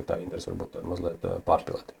 saprat, ka tā interesi varbūt tāda mazliet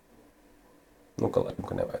pārspīlēta.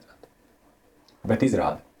 Ka nevajadzētu. Bet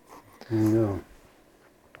izrāda. Jā.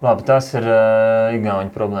 Labi, tas ir Igauņu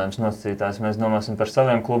problēmas nosacītājs. Mēs domāsim par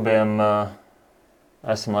saviem klubiem.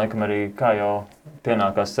 Esam laikam arī, kā jau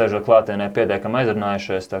pienākās sēžot klātienē, pietiekami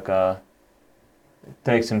aizrunājušies. Tā kā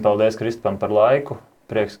teiksim paldies Kristupam par laiku,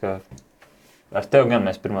 prieks, ka ar tevi gan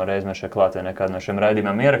mēs pirmo reizi mēs šeit klātienē kādu no šiem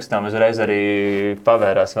raidījumiem ierakstām. Uzreiz arī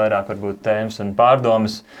pavērās vairāk varbūt tēmas un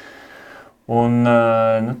pārdomas. Un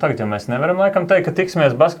tagad jau mēs nevaram laikam teikt, ka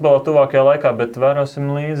tiksimies basketbolā tuvākajā laikā, bet vērosim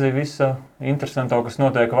līdzi visa interesanto, kas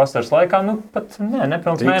notiek vasaras laikā.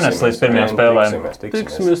 Nepilns mēnesis līdz pirmajām spēlēm.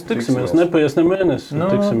 Tiksimies, nepaies ne mēnesis.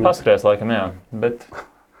 Paskries laikam, jā. Bet...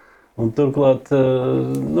 Un turklāt,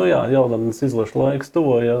 jaunatnes izlašu laiks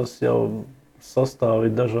tuvojās, jau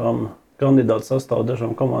kandidātu sastāvi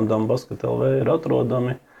dažām komandām Basket.LV ir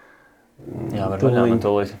atrodami. Jā, var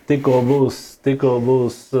tūlīt. Tikko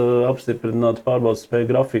būs apstiprināta pārbaudas spēja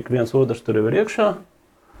grafika, viens otrs tur jau ir iekšā.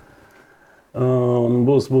 Un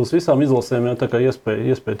būs visām izlasēm jau tā kā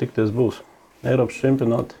iespēja tikties būs. Eiropas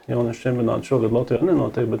čempionāti, jauniešu čempionāti šogad Latvijā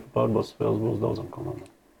nenotiek, bet pārbaudas spēles būs daudzām komandām.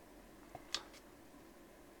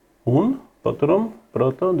 Un paturam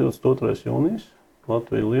prātā 22. jūnijas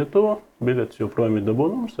Latvija-Lietuva. Biļetes joprojām ir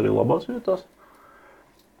dabūnums, arī labās vietās.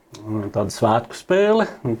 Tāda svētku spēle,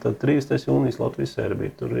 un tad 30. jūnijas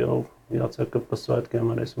Latvija-Serbija. Tur jau jācer, ka pa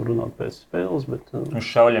svētkiem varēsim runāt pēc spēles. Bet, uz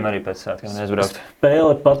šauļiem arī pēc svētkiem neizbraukt.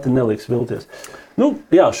 Spēle pati neliks vilties.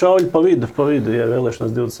 Šauļi pa vidu, ja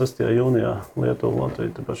vēlēšanās 26. jūnijā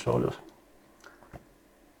Lietuva-Latvija, tāpēc šauļos.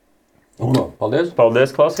 Paldies!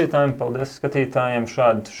 Paldies klausītājiem, paldies skatītājiem.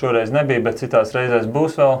 Šādi šoreiz nebija, bet citās reizēs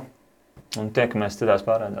būs vēl. Un tiekamies citās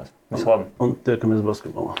pārēdās. Visu labi! Un tiekamies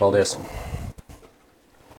basketbolā. Paldies!